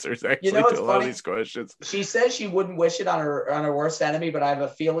similar answers actually to a lot of these questions. She says she wouldn't wish it on her worst enemy, but I have a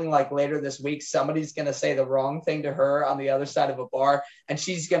feeling like later this week somebody's gonna say the wrong thing to her on the other side of a bar, and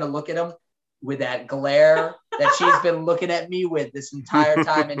she's gonna look at him with that glare that she's been looking at me with this entire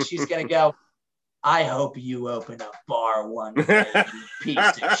time, and she's gonna go, I hope you open a bar one day, you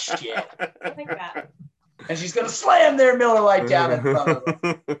piece of shit. I think that. And she's gonna slam their Miller Lite down in front of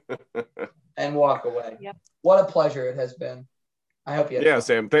them and walk away. Yep. What a pleasure it has been. I hope you had fun.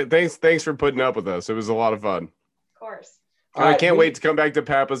 Sam. Thanks for putting up with us. It was a lot of fun. Of course. I can't wait to come back to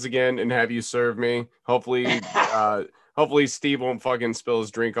Papa's again and have you serve me. Hopefully, hopefully Steve won't fucking spill his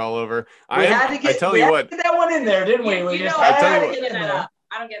drink all over. I tell you what, get that one in there, didn't we?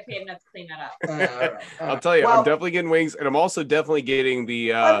 I don't get paid enough to clean that up. All right. I'll tell you, I'm definitely getting wings, and I'm also definitely getting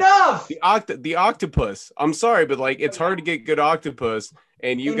the octopus. I'm sorry, but like it's hard to get good octopus,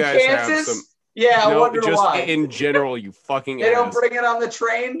 and you guys Kansas? have some. Yeah, I wonder just why. In general, you fucking. They don't bring it on the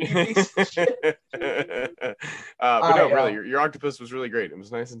train. You piece of shit. But no, really, your octopus was really great. It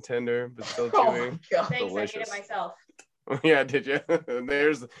was nice and tender, but still chewy. Thanks, delicious. I made it myself. Yeah, did you?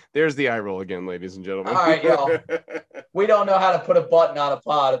 There's the eye roll again, ladies and gentlemen. All right, y'all. We don't know how to put a button on a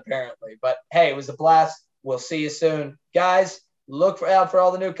pod, apparently. But hey, it was a blast. We'll see you soon. Guys, look out for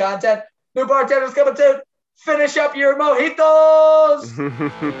all the new content. New bartenders coming soon. Finish up your mojitos.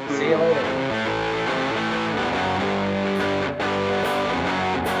 See you later.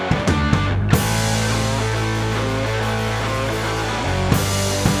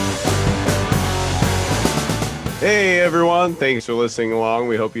 Hey everyone, thanks for listening along.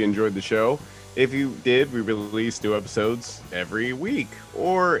 We hope you enjoyed the show. If you did, we release new episodes every week,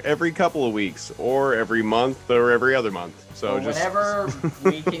 or every couple of weeks, or every month, or every other month. So whenever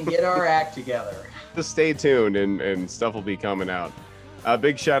we can get our act together. Just stay tuned and stuff will be coming out. A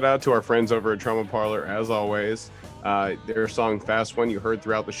big shout out to our friends over at Trauma Parlor, as always. Their song Fast One you heard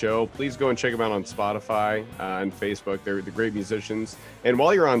throughout the show. Please go and check them out on Spotify and Facebook. They're great musicians. And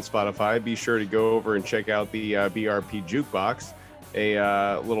while you're on Spotify, be sure to go over and check out the BRP Jukebox, a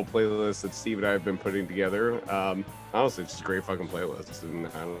little playlist that Steve and I have been putting together. Honestly, it's just a great fucking playlist. And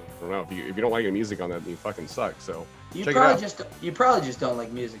I don't know, if you don't like the music on that, then you fucking suck. So you probably just don't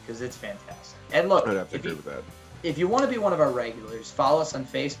like music because it's fantastic. And look, I'd have to agree with that. If you want to be one of our regulars, follow us on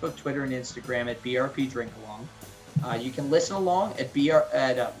Facebook, Twitter, and Instagram at BRP Drink Along. You can listen along at you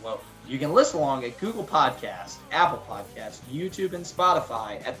can listen along at Google Podcast, Apple Podcast, YouTube, and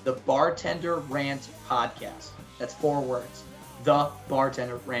Spotify at the Bartender Rant Podcast. That's 4 words. The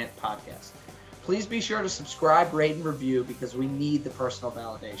Bartender Rant Podcast. Please be sure to subscribe, rate, and review because we need the personal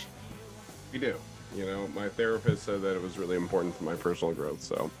validation. We do. You know, my therapist said that it was really important for my personal growth.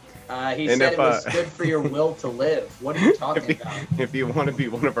 So he said it was good for your will to live. What are you talking about? If you want to be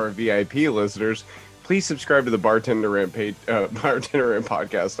one of our VIP listeners, please subscribe to the Bartender Rant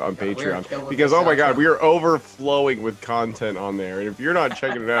podcast on Patreon, because oh my god, we are overflowing with content on there, and if you're not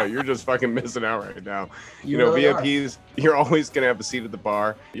checking it out, you're just fucking missing out right now. You know, really VIPs, you're always gonna have a seat at the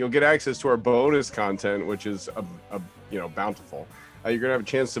bar. You'll get access to our bonus content, which is bountiful. You're going to have a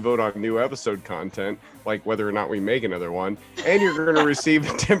chance to vote on new episode content, like whether or not we make another one. And you're going to receive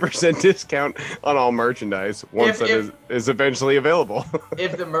a 10% discount on all merchandise once that is eventually available.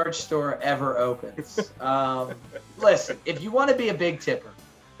 If the merch store ever opens. Listen, if you want to be a big tipper,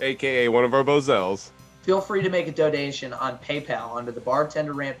 a.k.a. one of our Bozels, feel free to make a donation on PayPal under the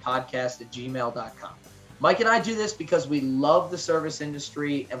bartenderrantpodcast@gmail.com. Mike and I do this because we love the service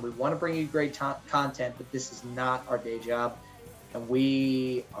industry and we want to bring you great content, but this is not our day job. And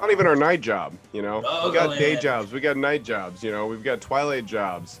we not even our night job, you know. We got day jobs, we got night jobs, you know, we've got twilight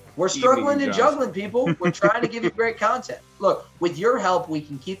jobs. We're struggling and juggling, people. We're trying to give you great content. Look, with your help, we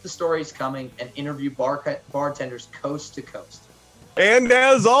can keep the stories coming and interview bartenders coast to coast. And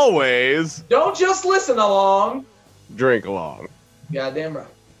as always, don't just listen along, drink along. Goddamn right.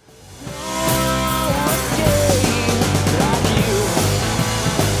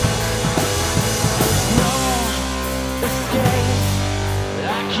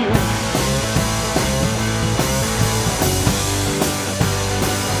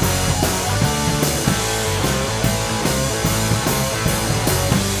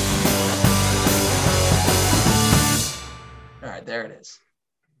 There it is.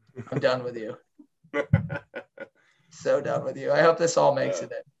 I'm done with you. So done with you. I hope this all makes it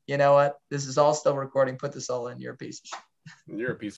in. You know what? This is all still recording. Put this all in. You're a piece of shit. You're a piece